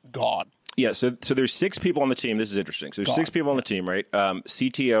executives gone. Yeah, so there's 6 people on the team. This is interesting. So there's 6 people on the team, right?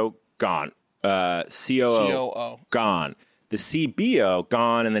 CTO gone, COO gone, the CBO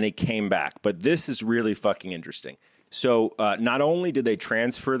gone, and then he came back. But this is really fucking interesting. So not only did they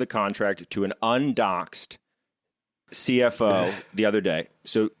transfer the contract to an undoxed CFO the other day,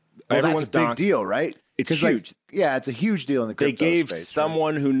 so everyone's that's a big deal, right? It's huge. It's a huge deal in the crypto They gave space,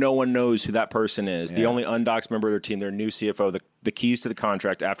 someone who no one knows who that person is, the only undoxed member of their team, their new CFO, the keys to the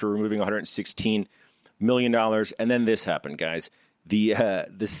contract after removing $116 million. And then this happened, guys. The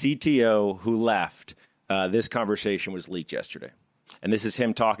CTO who left, this conversation was leaked yesterday. And this is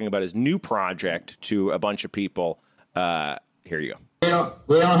him talking about his new project to a bunch of people. Here you go.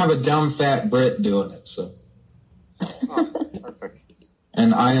 We don't have a dumb fat Brit doing it, so. Perfect.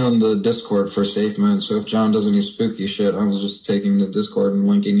 And I own the Discord for SafeMoon, so if John does any spooky shit, I was just taking the Discord and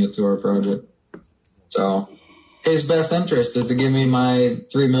linking it to our project. So his best interest is to give me my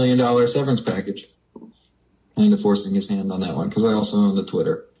 $3 million severance package. Kind of forcing his hand on that one, because I also own the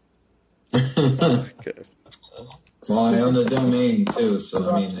Twitter. Good. Well, I own the domain, too, so,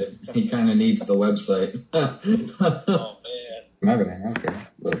 I mean, he kind of needs the website. Oh, man. Okay.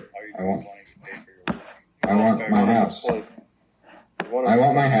 Look, I want my house. I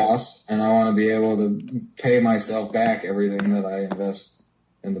want my house, and I want to be able to pay myself back everything that I invest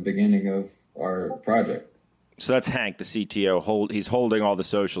in the beginning of our project. So that's Hank, the CTO. He's holding all the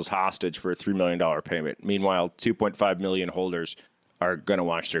socials hostage for a $3 million payment. Meanwhile, 2.5 million holders are going to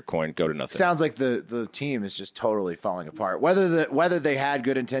watch their coin go to nothing. Sounds like the team is just totally falling apart. Whether they had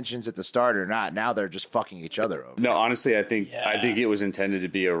good intentions at the start or not, now they're just fucking each other over. No, honestly, I think it was intended to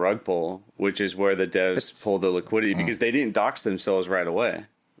be a rug pull, which is where the devs pull the liquidity because they didn't dox themselves right away,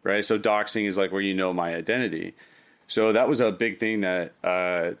 right? So doxing is like where you know my identity. So that was a big thing that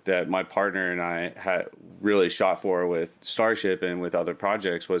that my partner and I had really shot for with Starship and with other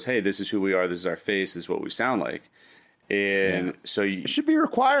projects was, hey, this is who we are, this is our face, this is what we sound like. And so it should be a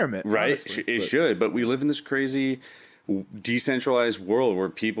requirement, right? Honestly, it should, but we live in this crazy decentralized world where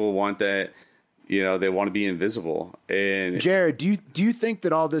people want that, they want to be invisible. And Jared, do you think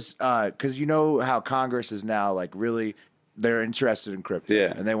that all this, because you know how Congress is now like really, they're interested in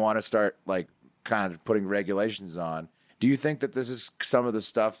crypto, and they want to start like kind of putting regulations on. Do you think that this is some of the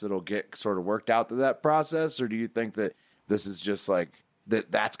stuff that'll get sort of worked out through that process, or do you think that this is just like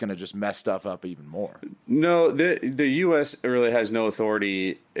that's going to just mess stuff up even more? No, the U.S. really has no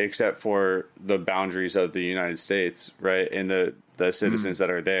authority except for the boundaries of the United States, right, and the citizens that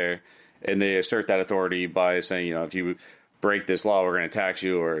are there, and they assert that authority by saying, if you break this law, we're going to tax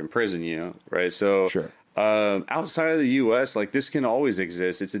you or imprison you, right? So, outside of the U.S., like this can always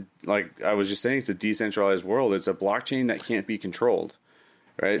exist. It's like I was just saying, it's a decentralized world. It's a blockchain that can't be controlled,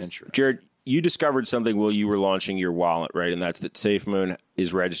 right? Jared, you discovered something while you were launching your wallet, right? And that's that SafeMoon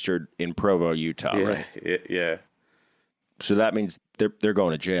is registered in Provo, Utah, right? Yeah. So that means they're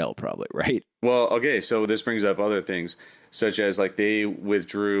going to jail probably, right? Well, okay, so this brings up other things, such as like they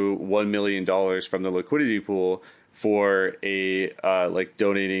withdrew $1 million from the liquidity pool for like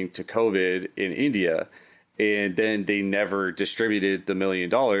donating to COVID in India. And then they never distributed the $1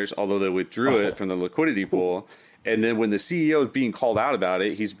 million, although they withdrew it from the liquidity pool. And then when the CEO is being called out about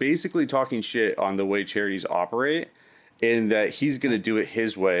it, he's basically talking shit on the way charities operate, and that he's going to do it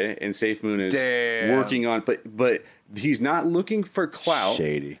his way. And SafeMoon is working on, but he's not looking for clout.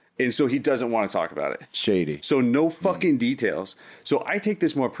 Shady. And so he doesn't want to talk about it. Shady. So no fucking details. So I take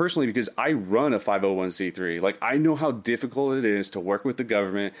this more personally because I run a 501c3. Like I know how difficult it is to work with the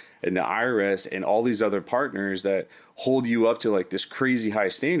government and the IRS and all these other partners that hold you up to like this crazy high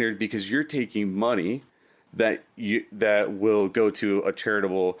standard because you're taking money that will go to a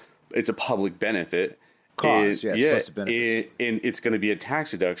charitable, it's a public benefit. Cause, supposed to benefit. And it's going to be a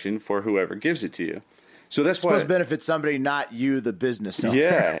tax deduction for whoever gives it to you. So that's why supposed to benefit somebody, not you, the business owner.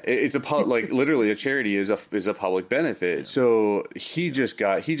 Yeah, it's like literally a charity is a public benefit. So he just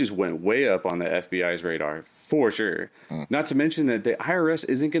went way up on the FBI's radar for sure. Not to mention that the IRS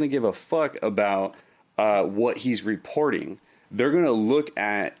isn't going to give a fuck about what he's reporting. They're going to look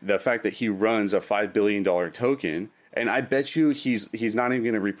at the fact that he runs a $5 billion token, and I bet you he's not even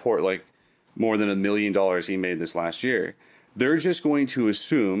going to report like more than $1 million he made this last year. They're just going to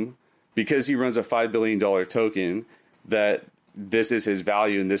assume, because he runs a $5 billion token, that this is his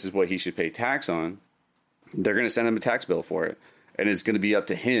value and this is what he should pay tax on. They're going to send him a tax bill for it, and it's going to be up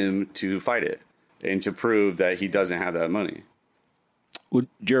to him to fight it and to prove that he doesn't have that money. Well,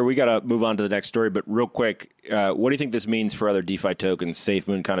 Jared, we got to move on to the next story, but real quick, what do you think this means for other DeFi tokens,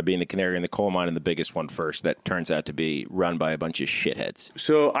 SafeMoon kind of being the canary in the coal mine and the biggest one first that turns out to be run by a bunch of shitheads?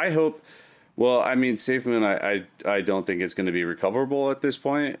 So I hope, well, I mean, SafeMoon, I don't think it's going to be recoverable at this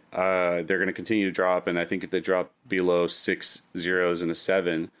point. They're going to continue to drop, and I think if they drop below 6 zeros and a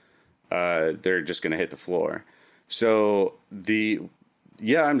 7, they're just going to hit the floor. So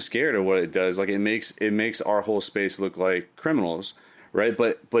I'm scared of what it does. Like it makes our whole space look like criminals. Right.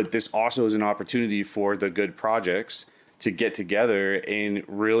 But this also is an opportunity for the good projects to get together and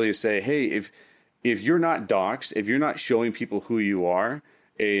really say, hey, if you're not doxxed, if you're not showing people who you are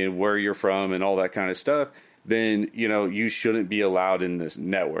and where you're from and all that kind of stuff, then, you shouldn't be allowed in this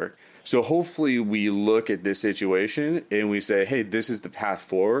network. So hopefully we look at this situation and we say, hey, this is the path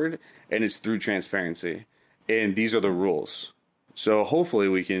forward, and it's through transparency. And these are the rules. So hopefully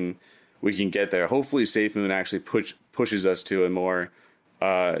we can get there. Hopefully SafeMoon actually pushes us to a more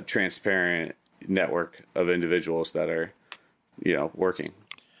transparent network of individuals that are, working.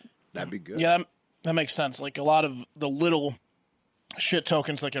 That'd be good. Yeah, that makes sense. Like a lot of the little shit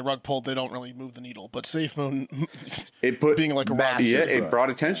tokens like a rug pull, they don't really move the needle. But SafeMoon, being like a rug, it brought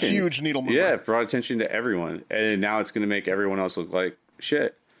attention. Huge needle mover. Yeah, it brought attention to everyone, and now it's going to make everyone else look like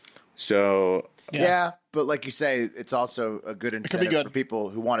shit. So yeah, but like you say, it's also a good incentive for people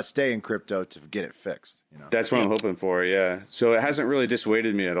who want to stay in crypto to get it fixed. That's what I'm hoping for. Yeah, so it hasn't really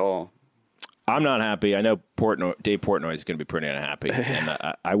dissuaded me at all. I'm not happy. I know Dave Portnoy is going to be pretty unhappy,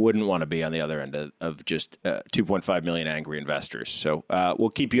 and I wouldn't want to be on the other end of just 2.5 million angry investors. So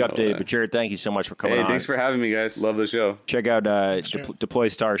we'll keep you updated. But Jared, thank you so much for coming on. Thanks for having me, guys. Love the show. Check out Deploy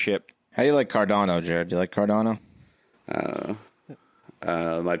Starship. How do you like Cardano, Jared? Do you like Cardano?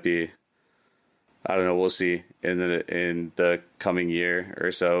 It might be. I don't know. We'll see in the coming year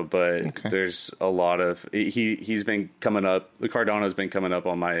or so. But there's a lot of he's been coming up. The Cardano's been coming up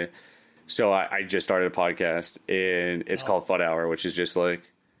on my. So I just started a podcast, and it's called FUD Hour, which is just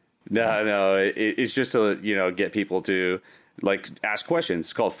like, it's just to, get people to like ask questions.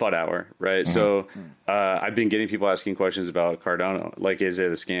 It's called FUD Hour, right? Mm-hmm. So I've been getting people asking questions about Cardano. Like, is it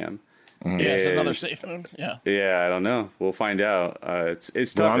a scam? Mm-hmm. Yeah, it's another SafeMoon. Yeah. Yeah, I don't know. We'll find out.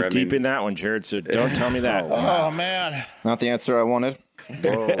 It's tough. I'm deep in that one, Jared, so don't tell me that. Oh, man. Not the answer I wanted.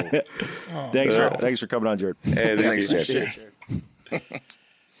 Thanks for coming on, Jared. Hey, thanks, Jared.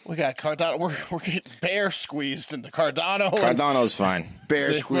 We got Cardano. We're getting bear squeezed into Cardano. Cardano's fine.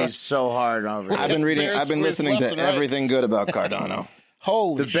 Bear squeezed so hard over. I've been listening to everything good about Cardano.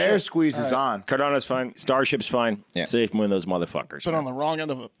 Holy shit. The bear squeeze is on. Cardano's fine. Starship's fine. Yeah. SafeMoon, those motherfuckers. Been on the wrong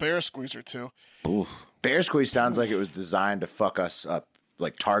end of a bear squeeze or two. Oof. Bear squeeze sounds like it was designed to fuck us up.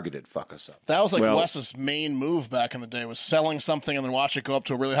 Like targeted fuck us up. That was like Wes's main move back in the day, was selling something and then watch it go up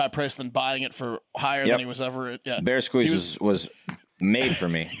to a really high price, then buying it for higher than he was ever. Yeah. Bear squeeze was made for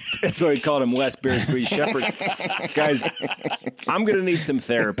me. That's why we called him Wes Bear Squeeze Shepherd. Guys, I'm going to need some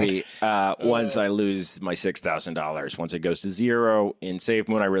therapy once I lose my $6,000. Once it goes to zero in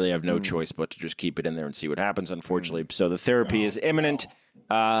SafeMoon, I really have no choice but to just keep it in there and see what happens, unfortunately. So the therapy is imminent.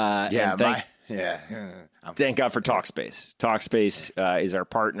 Thank God for Talkspace. Talkspace is our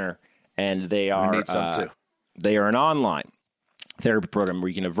partner, and they are an online therapy program where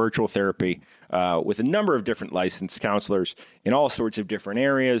you can have virtual therapy with a number of different licensed counselors in all sorts of different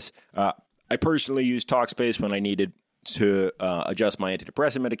areas. I personally used Talkspace when I needed to adjust my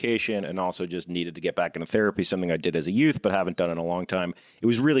antidepressant medication and also just needed to get back into therapy, something I did as a youth but haven't done in a long time. It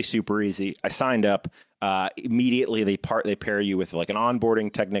was really super easy. I signed up. Immediately, they pair you with like an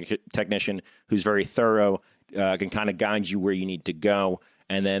onboarding technician who's very thorough, can kind of guide you where you need to go.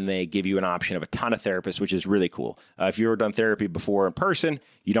 And then they give you an option of a ton of therapists, which is really cool. If you've ever done therapy before in person,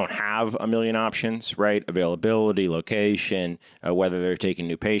 you don't have a million options, right? Availability, location, whether they're taking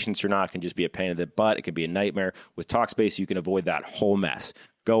new patients or not can just be a pain in the butt. It can be a nightmare. With Talkspace, you can avoid that whole mess.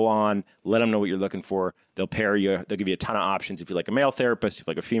 Go on, let them know what you're looking for. They'll pair you. They'll give you a ton of options. If you like a male therapist, if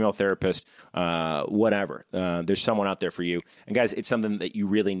you like a female therapist, whatever. There's someone out there for you. And guys, it's something that you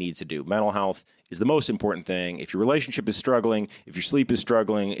really need to do. Mental health is the most important thing. If your relationship is struggling, if your sleep is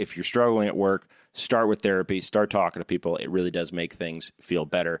struggling, if you're struggling at work, start with therapy. Start talking to people. It really does make things feel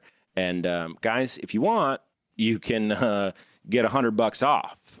better. And guys, if you want, you can get $100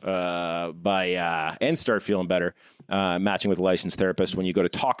 off and start feeling better. Matching with a licensed therapist when you go to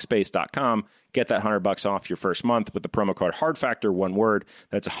Talkspace.com. Get that $100 off your first month with the promo code HARDFACTOR, one word.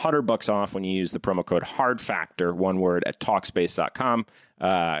 That's $100 off when you use the promo code HARDFACTOR, one word, at Talkspace.com.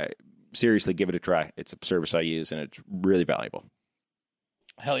 Seriously, give it a try. It's a service I use, and it's really valuable.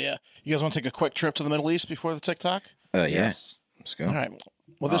 Hell yeah. You guys want to take a quick trip to the Middle East before the TikTok? Yes. Let's go. All right.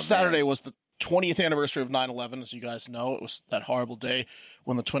 Well, this Saturday was the 20th anniversary of 9/11, as you guys know. It was that horrible day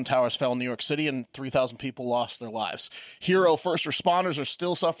when the Twin Towers fell in New York City and 3,000 people lost their lives. Hero first responders are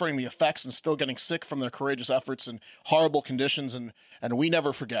still suffering the effects and still getting sick from their courageous efforts in horrible conditions, and we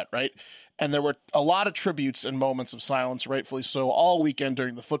never forget, right? And there were a lot of tributes and moments of silence, rightfully so, all weekend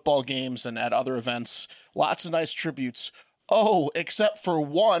during the football games and at other events. Lots of nice tributes. Oh, except for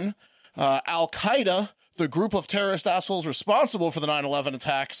one, Al-Qaeda the group of terrorist assholes responsible for the 9/11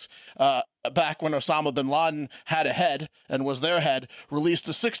 attacks back when Osama bin Laden had a head and was their head, released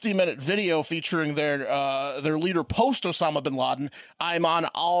a 60-minute video featuring their leader post Osama bin Laden, Ayman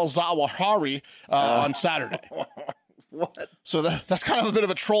al-Zawahiri, on Saturday. What? So that's kind of a bit of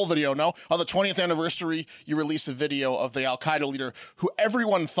a troll video, no? On the 20th anniversary, you released a video of the Al-Qaeda leader, who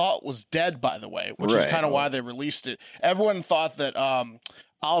everyone thought was dead, by the way, which is kind of why they released it. Everyone thought that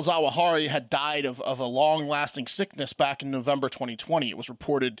al-Zawahiri had died of a long-lasting sickness back in November 2020. It was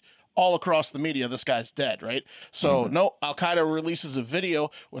reported all across the media, this guy's dead, right? So, no, Al-Qaeda releases a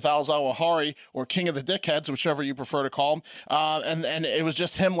video with al-Zawahiri, or King of the Dickheads, whichever you prefer to call him, and it was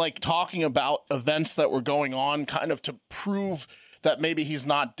just him, like, talking about events that were going on, kind of to prove that maybe he's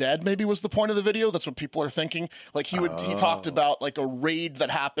not dead, maybe was the point of the video. That's what people are thinking. Like, he talked about, like, a raid that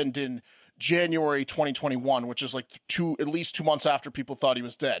happened in January 2021, which is like at least 2 months after people thought he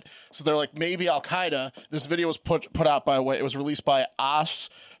was dead. So they're like, maybe Al-Qaeda. This video was put out by it was released by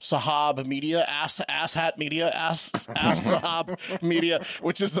Sahab Media, Asshat Media, Sahab Media,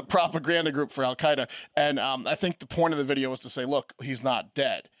 which is a propaganda group for Al-Qaeda. And I think the point of the video was to say, look, he's not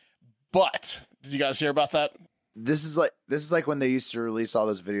dead. But did you guys hear about that? This is like when they used to release all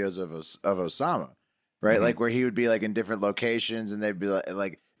those videos of Osama, right? Like where he would be like in different locations, and they'd be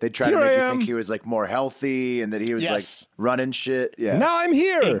like they try to make you think he was like more healthy and that he was like running shit. Yeah. Now I'm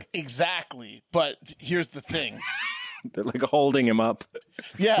here. Exactly. But here's the thing. They're like holding him up.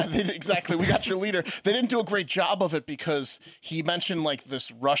 Yeah, exactly. We got your leader. They didn't do a great job of it because he mentioned like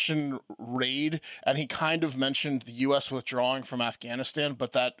this Russian raid, and he kind of mentioned the U.S. withdrawing from Afghanistan,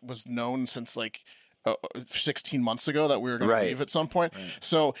 but that was known since like 16 months ago that we were going to leave at some point.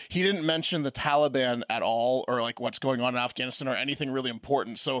 So he didn't mention the Taliban at all, or like what's going on in Afghanistan, or anything really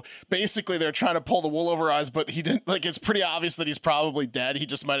important. So basically they're trying to pull the wool over our eyes, but he didn't, like, it's pretty obvious that he's probably dead. He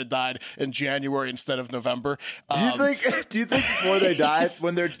just might have died in January instead of November. Do you think before they die,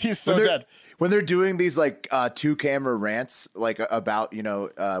 he's so dead, when they're doing these like 2-camera rants like about,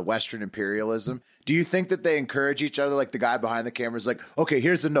 Western imperialism, do you think that they encourage each other? Like the guy behind the camera is like, okay,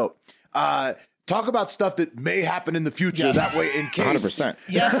 here's the note. Talk about stuff that may happen in the future. Yes. That way, in case. 100%.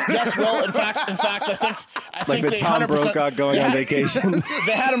 Yes. Well, in fact, I think like the they Tom Brokaw going on vacation.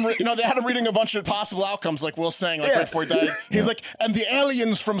 They had him reading a bunch of possible outcomes, like Will saying, like right before he died. He's like, and the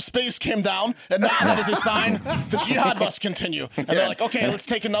aliens from space came down, and now that is a sign the jihad must continue. And they're like, okay, let's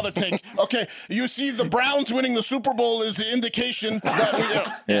take another take. Okay, you see, the Browns winning the Super Bowl is the indication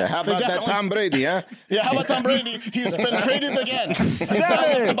that how about that Tom Brady, huh? Yeah, how about Tom Brady? He's been traded again. He's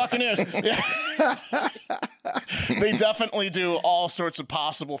not with the Buccaneers. Yeah. They definitely do all sorts of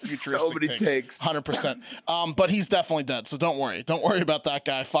possible futuristic takes. 100%. But he's definitely dead, so don't worry. Don't worry about that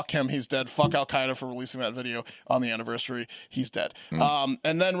guy. Fuck him. He's dead. Fuck Al-Qaeda for releasing that video on the anniversary. He's dead.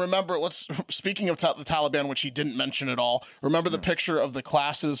 And then remember, speaking of the Taliban, which he didn't mention at all, remember the picture of the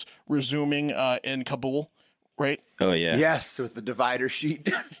classes resuming in Kabul? Right? Oh, yeah. Yes, with the divider sheet.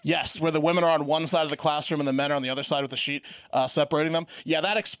 Yes, where the women are on one side of the classroom and the men are on the other side with the sheet separating them. Yeah,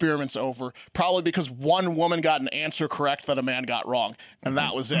 that experiment's over. Probably because one woman got an answer correct that a man got wrong, and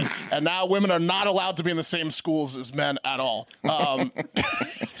that was it. And now women are not allowed to be in the same schools as men at all.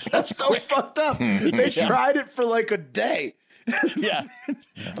 That's so fucked up. They tried it for like a day. Yeah,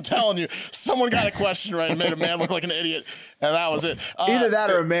 I'm telling you, someone got a question right and made a man look like an idiot, and that was it. Either that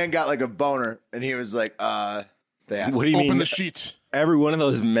or a man got like a boner, and he was like, what do you mean? Open the sheet. Every one of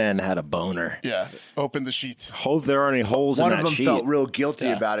those men had a boner. Yeah, open the sheet. Hope there aren't any holes in that sheet. One of them felt real guilty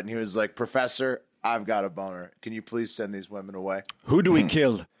about it, and he was like, Professor, I've got a boner. Can you please send these women away? Who do we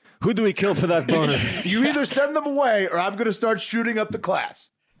kill? Who do we kill for that boner? You either send them away, or I'm going to start shooting up the class.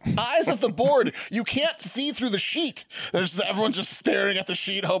 Eyes at the board. You can't see through the sheet. Everyone's just staring at the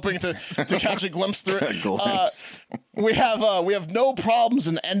sheet, hoping to catch a glimpse through it. We have no problems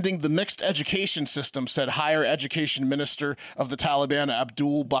in ending the mixed education system, said Higher Education Minister of the Taliban,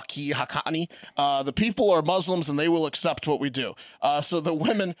 Abdul Baqi Haqqani. The people are Muslims, and they will accept what we do. So the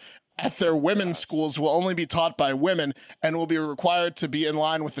women at their women's schools will only be taught by women and will be required to be in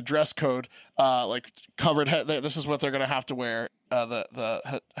line with the dress code, like covered head. This is what they're going to have to wear.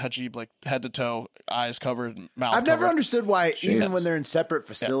 The hijab, like head to toe, eyes covered, mouth I've never understood why, Jesus. even when they're in separate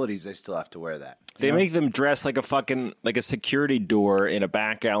facilities, they still have to wear that. They make them dress like a security door in a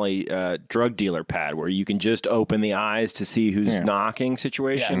back alley drug dealer pad where you can just open the eyes to see who's knocking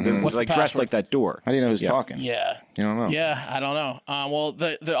situation. Yeah. What's like the dressed password? like that door. How do you know who's talking? Yeah. You don't know. Yeah, I don't know. Well,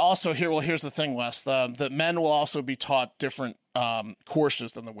 here's the thing, Wes. The men will also be taught different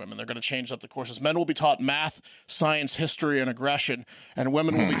courses than the women. They're going to change up the courses. Men will be taught math, science, history, and aggression, and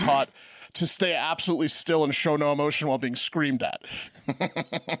women will be taught to stay absolutely still and show no emotion while being screamed at.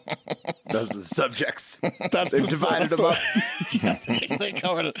 Those are the subjects. They've divided them up. Yeah, they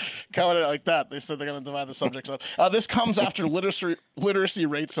covered it like that. They said they're going to divide the subjects up. This comes after literacy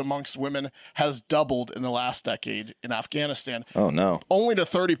rates amongst women has doubled in the last decade in Afghanistan. Oh, no. Only to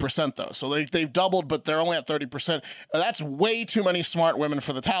 30%, though. So they've doubled, but they're only at 30%. That's way too many smart women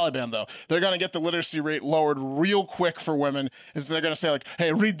for the Taliban, though. They're going to get the literacy rate lowered real quick for women. Is they're going to say, like,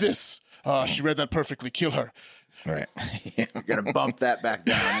 hey, read this. She read that perfectly. Kill her. Right. You're going to bump that back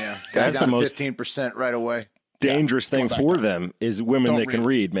down, yeah. That's down the most 15% right away. Dangerous thing for them is women that can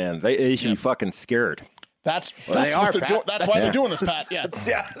read, man. They should be fucking scared. That's what they're doing. That's why they're doing this, Pat. Yeah.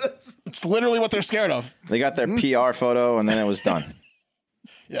 It's literally what they're scared of. They got their PR photo, and then it was done.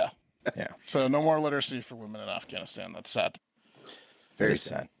 Yeah. Yeah. So no more literacy for women in Afghanistan. That's sad. Very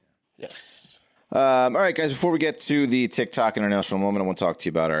sad. Yes. All right, guys, before we get to the TikTok International Moment, I want to talk to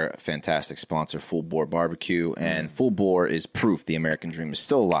you about our fantastic sponsor, Full Bore Barbecue. And Full Bore is proof the American dream is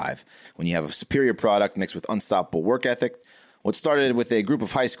still alive when you have a superior product mixed with unstoppable work ethic. What started with a group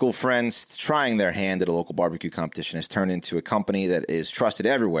of high school friends trying their hand at a local barbecue competition has turned into a company that is trusted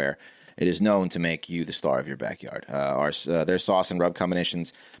everywhere. It is known to make you the star of your backyard. Their sauce and rub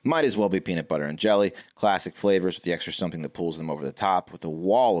combinations might as well be peanut butter and jelly. Classic flavors with the extra something that pulls them over the top with a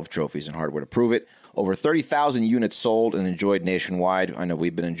wall of trophies and hardware to prove it. Over 30,000 units sold and enjoyed nationwide. I know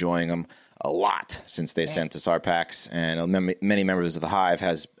we've been enjoying them a lot since they sent us our packs, and many members of the Hive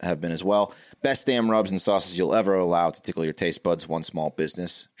have been as well. Best damn rubs and sauces you'll ever allow to tickle your taste buds. One small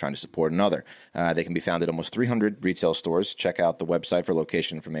business trying to support another. They can be found at almost 300 retail stores. Check out the website for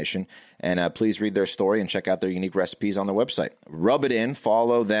location information, and please read their story and check out their unique recipes on their website. Rub it in.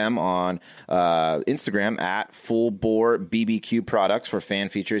 Follow them on Instagram at Full Bore BBQ Products for fan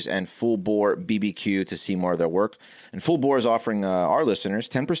features and Full Bore BBQ to see more of their work. And Full Bore is offering our listeners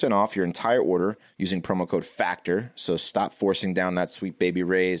 10% off your entire order using promo code FACTOR. So stop forcing down that sweet baby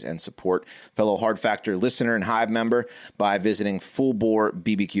raise and support fellow Hard Factor listener and Hive member by visiting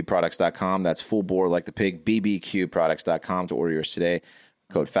fullborebbqproducts.com. That's Full Bore like the pig, bbqproducts.com to order yours today.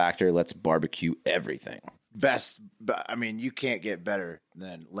 Code FACTOR. Let's barbecue everything. You can't get better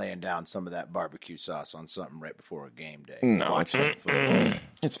than laying down some of that barbecue sauce on something right before a game day. No, it's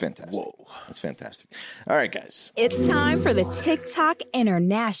fantastic. Whoa. It's fantastic. All right, guys. It's time for the TikTok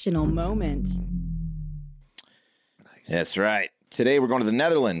International Moment. Nice. That's right. Today we're going to the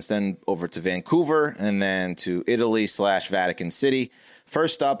Netherlands, then over to Vancouver, and then to Italy/Vatican City.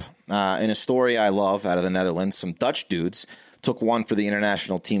 First up, in a story I love out of the Netherlands, some Dutch dudes took one for the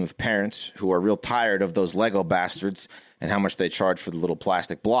international team of parents who are real tired of those Lego bastards and how much they charge for the little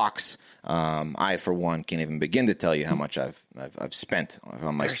plastic blocks. I, for one, can't even begin to tell you how much I've spent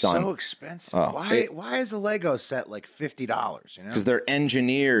on my son. They're so expensive. Why is a Lego set like $50? Because they're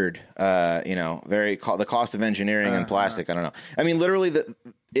engineered. The cost of engineering and plastic. I don't know. I mean, literally,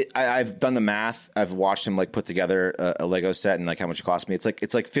 I've done the math. I've watched him like put together a Lego set and like how much it cost me. It's like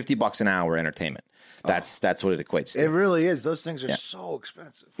 $50 an hour entertainment. That's what it equates to. It really is. Those things are so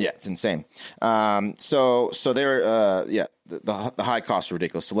expensive. Yeah, it's insane. So they're the high costs are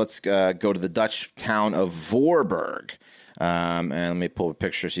ridiculous. So let's go to the Dutch town of Voorburg. And let me pull a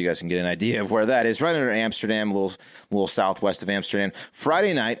picture so you guys can get an idea of where that is. Right under Amsterdam, a little southwest of Amsterdam.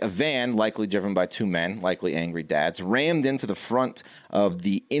 Friday night, a van, likely driven by two men, likely angry dads, rammed into the front of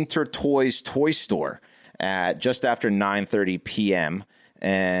the Intertoys toy store at just after 9:30 p.m.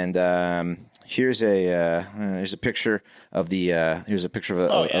 And here's a picture of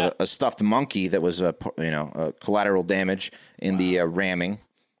a stuffed monkey that was collateral damage in the ramming.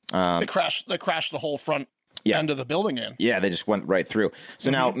 They crashed the whole front end of the building in. Yeah, they just went right through.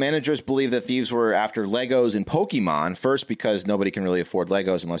 So now managers believe that thieves were after Legos and Pokemon. First, because nobody can really afford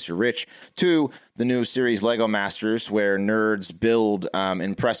Legos unless you're rich. Two, the new series Lego Masters, where nerds build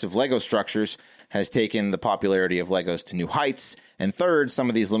impressive Lego structures, has taken the popularity of Legos to new heights. And third, some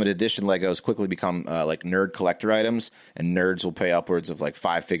of these limited edition Legos quickly become like nerd collector items, and nerds will pay upwards of like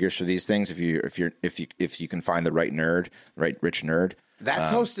 5 figures for these things if you can find the right rich nerd.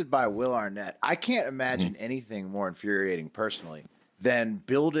 That's hosted by Will Arnett. I can't imagine anything more infuriating personally than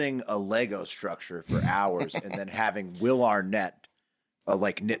building a Lego structure for hours and then having Will Arnett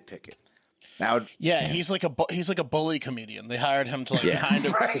nitpick it. Now, he's like a bully comedian. They hired him to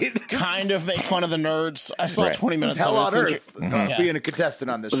kind of make fun of the nerds. I saw 20 minutes. Hell on earth being a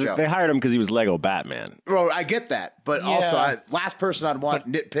contestant on this show. They hired him because he was Lego Batman. Bro, I get that, but also last person I'd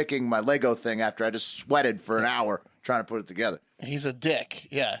want nitpicking my Lego thing after I just sweated for an hour trying to put it together. He's a dick.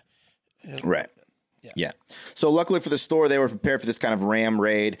 Yeah. Right. Yeah. So luckily for the store, they were prepared for this kind of ram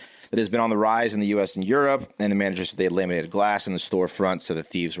raid that has been on the rise in the U.S. and Europe. And the managers said they had laminated glass in the storefront, so the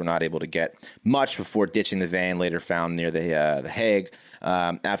thieves were not able to get much before ditching the van later found near the Hague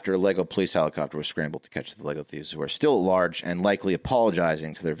after a Lego police helicopter was scrambled to catch the Lego thieves, who are still at large and likely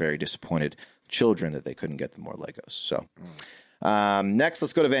apologizing to their very disappointed children that they couldn't get them more Legos. So next,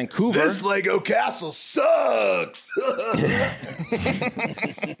 let's go to Vancouver. This Lego castle sucks.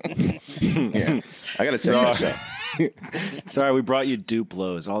 Yeah. I got to tell you. Sorry, we brought you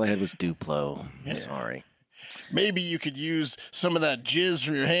Duplos. All they had was Duplo. Sorry. Maybe you could use some of that jizz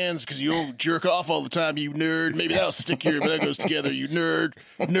from your hands because you jerk off all the time, you nerd. Maybe that'll stick your Legos together, you nerd.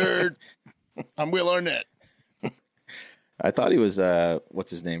 I'm Will Arnett. I thought he was what's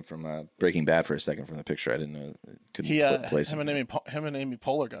his name from Breaking Bad for a second from the picture. I didn't know. Couldn't place him. Him and Amy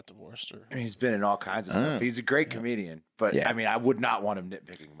Poehler got divorced. I mean, he's been in all kinds of stuff. He's a great comedian, but I mean, I would not want him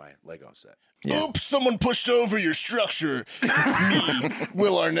nitpicking my Lego set. Yeah. Oops! Someone pushed over your structure. It's me,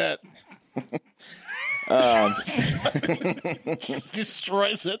 Will Arnett. Just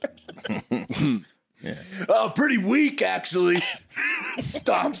destroys it. Yeah. Oh, pretty weak, actually.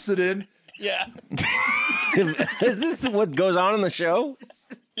 Stomps it in. Yeah. Is this what goes on in the show?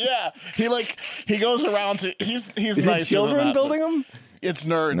 Yeah. He goes around to he's Is nicer it children than that, building them? It's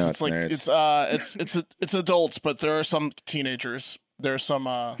nerds. No, it's like nerds. it's adults, but there are some teenagers. There's some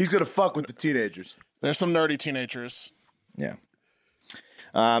He's gonna fuck with the teenagers. There's some nerdy teenagers. Yeah.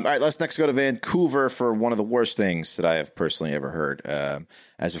 All right, let's next go to Vancouver for one of the worst things that I have personally ever heard.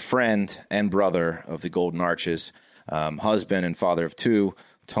 As a friend and brother of the Golden Arches, husband and father of two,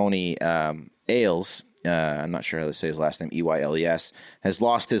 Tony Ailes, I'm not sure how to say his last name, Eyles, has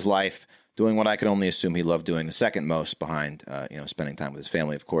lost his life doing what I can only assume he loved doing the second most behind, spending time with his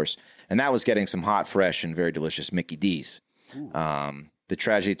family, of course. And that was getting some hot, fresh, and very delicious Mickey D's. The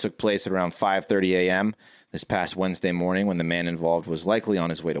tragedy took place at around 5:30 a.m. this past Wednesday morning when the man involved was likely on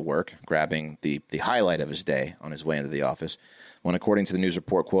his way to work, grabbing the highlight of his day on his way into the office. When, according to the news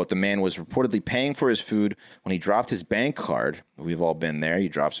report, quote, the man was reportedly paying for his food when he dropped his bank card. We've all been there. You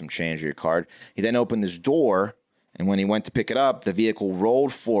drop some change or your card. He then opened his door, and when he went to pick it up, the vehicle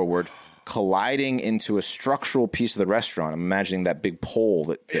rolled forward, colliding into a structural piece of the restaurant. I'm imagining that big pole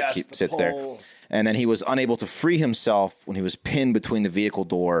that sits there. And then he was unable to free himself when he was pinned between the vehicle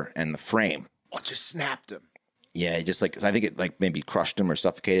door and the frame. Oh, just snapped him. Yeah, he just I think it maybe crushed him or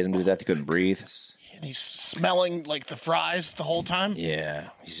suffocated him to death. He couldn't breathe. And he's smelling like the fries the whole time. Yeah.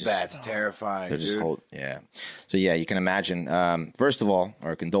 That's terrifying, they're just dude. So, yeah, you can imagine. First of all,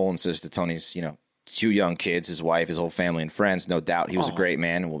 our condolences to Tony's, two young kids, his wife, his whole family and friends. No doubt he was a great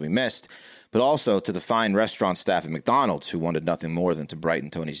man and will be missed. But also to the fine restaurant staff at McDonald's who wanted nothing more than to brighten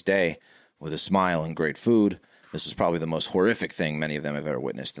Tony's day with a smile and great food. This was probably the most horrific thing many of them have ever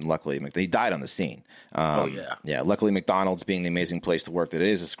witnessed, and luckily, he died on the scene. Luckily, McDonald's, being the amazing place to work that it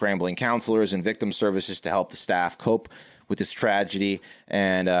is scrambling counselors and victim services to help the staff cope with this tragedy.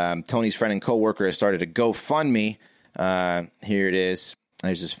 And Tony's friend and coworker has started a GoFundMe. Here it is.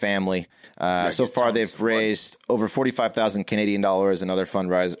 There's his family. So far, they've raised over 45,000 Canadian dollars. Another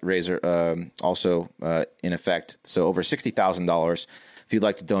fundraiser also in effect. So over $60,000. If you'd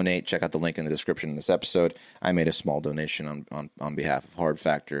like to donate, check out the link in the description of this episode. I made a small donation on behalf of Hard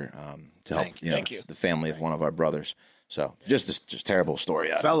Factor to help the family of one of our brothers. So just terrible story.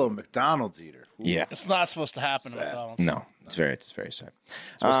 Fellow McDonald's eater. Ooh. Yeah, it's not supposed to happen at McDonald's. No, it's very sad. It's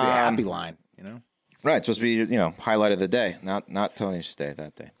supposed to be a happy line, Right, it's supposed to be highlight of the day, not Tony's day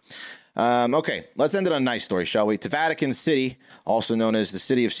that day. Okay, let's end it on a nice story, shall we? To Vatican City, also known as the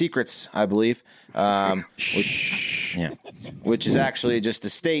City of Secrets, I believe, which is actually just a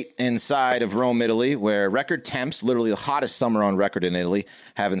state inside of Rome, Italy, where record temps, literally the hottest summer on record in Italy,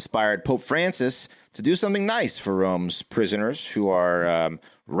 have inspired Pope Francis to do something nice for Rome's prisoners who are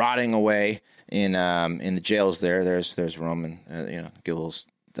rotting away in the jails there. There's Rome, and get a little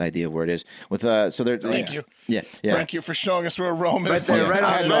idea of where it is. With so they're thank you. Yeah. Thank you for showing us where Rome is. Right there,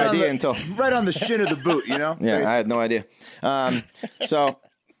 I had no idea until right on the shin of the boot. Yeah, I had no idea. So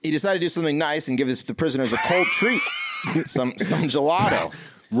he decided to do something nice and give the prisoners a cold treat, some gelato.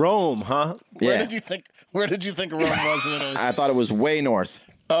 Rome, huh? Where did you think Rome was in Italy? I thought it was way north.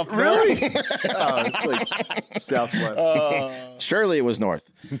 Really? It's like southwest. Surely it was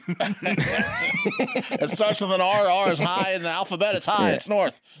north. It starts with an R. R is high in the alphabet. It's high. Yeah. It's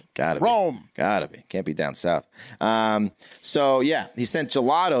north. Rome. Gotta be. Can't be down south. So, yeah, he sent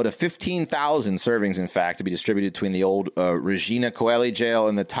gelato to 15,000 servings, in fact, to be distributed between the old Regina Coeli jail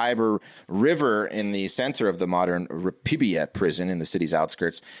and the Tiber River in the center of the modern Repibia prison in the city's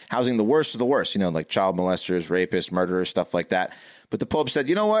outskirts, housing the worst of the worst, like child molesters, rapists, murderers, stuff like that. But the Pope said,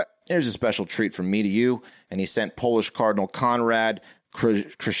 you know what? Here's a special treat from me to you. And he sent Polish Cardinal Konrad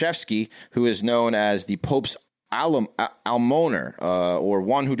Kraszewski, who is known as the Pope's almoner, or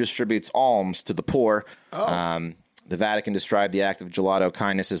one who distributes alms to the poor. The Vatican described the act of gelato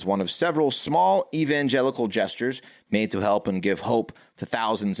kindness as one of several small evangelical gestures made to help and give hope to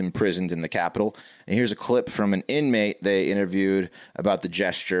thousands imprisoned in the capital. And here's a clip from an inmate they interviewed about the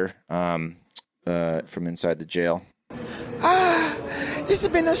gesture from inside the jail. It's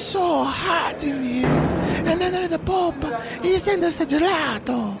been so hot in here. And then the Pope, he sent us a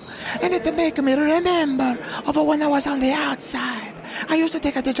gelato. And it make me remember of when I was on the outside. I used to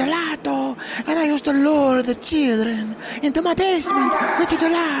take the gelato, and I used to lure the children into my basement with the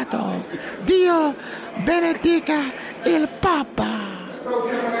gelato. Dio benedica il Papa.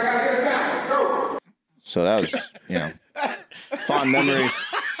 So that was, fond memories.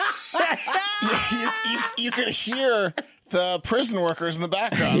 You could hear the prison workers in the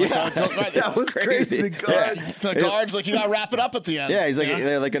background. Yeah, that was crazy. The guards, you got to wrap it up at the end. Yeah, he's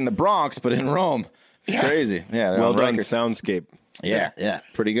they're like in the Bronx, but in Rome. It's crazy. Yeah, well done soundscape. Yeah,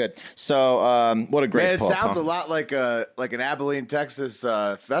 pretty good. So, what a great Pope, sounds a lot like an Abilene, Texas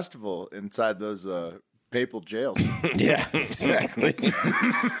festival inside those papal jails. Yeah, exactly.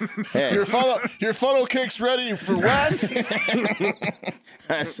 Hey. Your funnel cake's ready for Wes.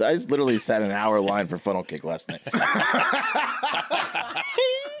 I literally sat an hour line for funnel cake last night.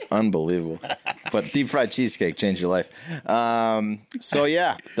 Unbelievable. But deep fried cheesecake changed your life. So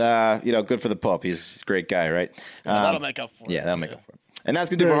yeah, good for the Pope. He's a great guy, right? That'll make up for it. Yeah, that'll make up for it. And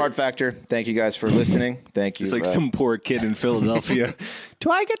that's going to do for Hard Factor. Thank you guys for listening. Thank you. It's like some poor kid in Philadelphia. Do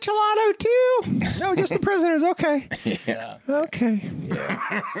I get gelato too? No, just the prisoners. Okay. Yeah. Okay.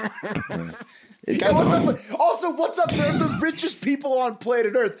 Yeah. What's up? They're the richest people on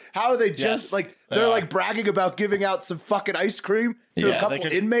planet Earth. How do they just they're bragging about giving out some fucking ice cream to a couple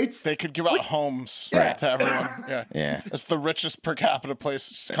inmates? They could give out homes to everyone. Yeah. It's the richest per capita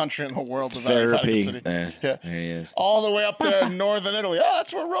country in the world. Therapy. There he is. All the way up there in northern Italy. Oh,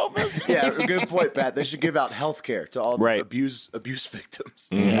 that's where Rome is. Yeah, good point, Pat. They should give out health care to all the abuse victims.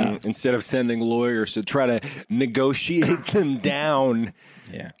 Mm-hmm. Yeah. Instead of sending lawyers to try to negotiate them down.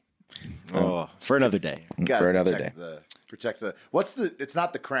 Yeah. Oh, for another day. For another day. It's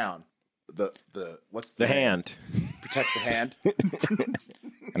not the crown. What's the hand? Protect the hand.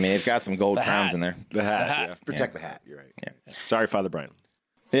 I mean, they've got some gold crowns in there. The hat. Yeah. Protect the hat. You're right. Yeah. Sorry, Father Brian.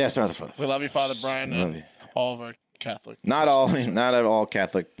 Yeah, sorry, Father. We love you, Father Brian. Love you. All of our Catholic. Not all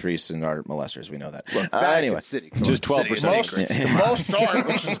Catholic priests and are molesters. We know that. Look, anyway, City. Just 12%. Most are,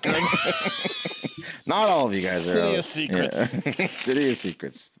 which is good. Not all of you guys are. City of Secrets. Yeah. City of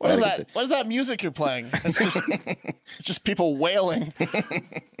Secrets. What is that music you're playing? It's just people wailing.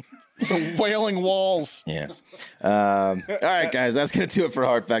 The wailing walls. Yes. All right, guys. That's going to do it for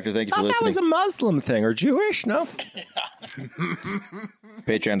Hard Factor. Thank you for listening. That was a Muslim thing or Jewish? No.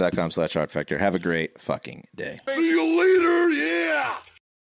 Patreon.com/Hard Factor. Have a great fucking day. See you later.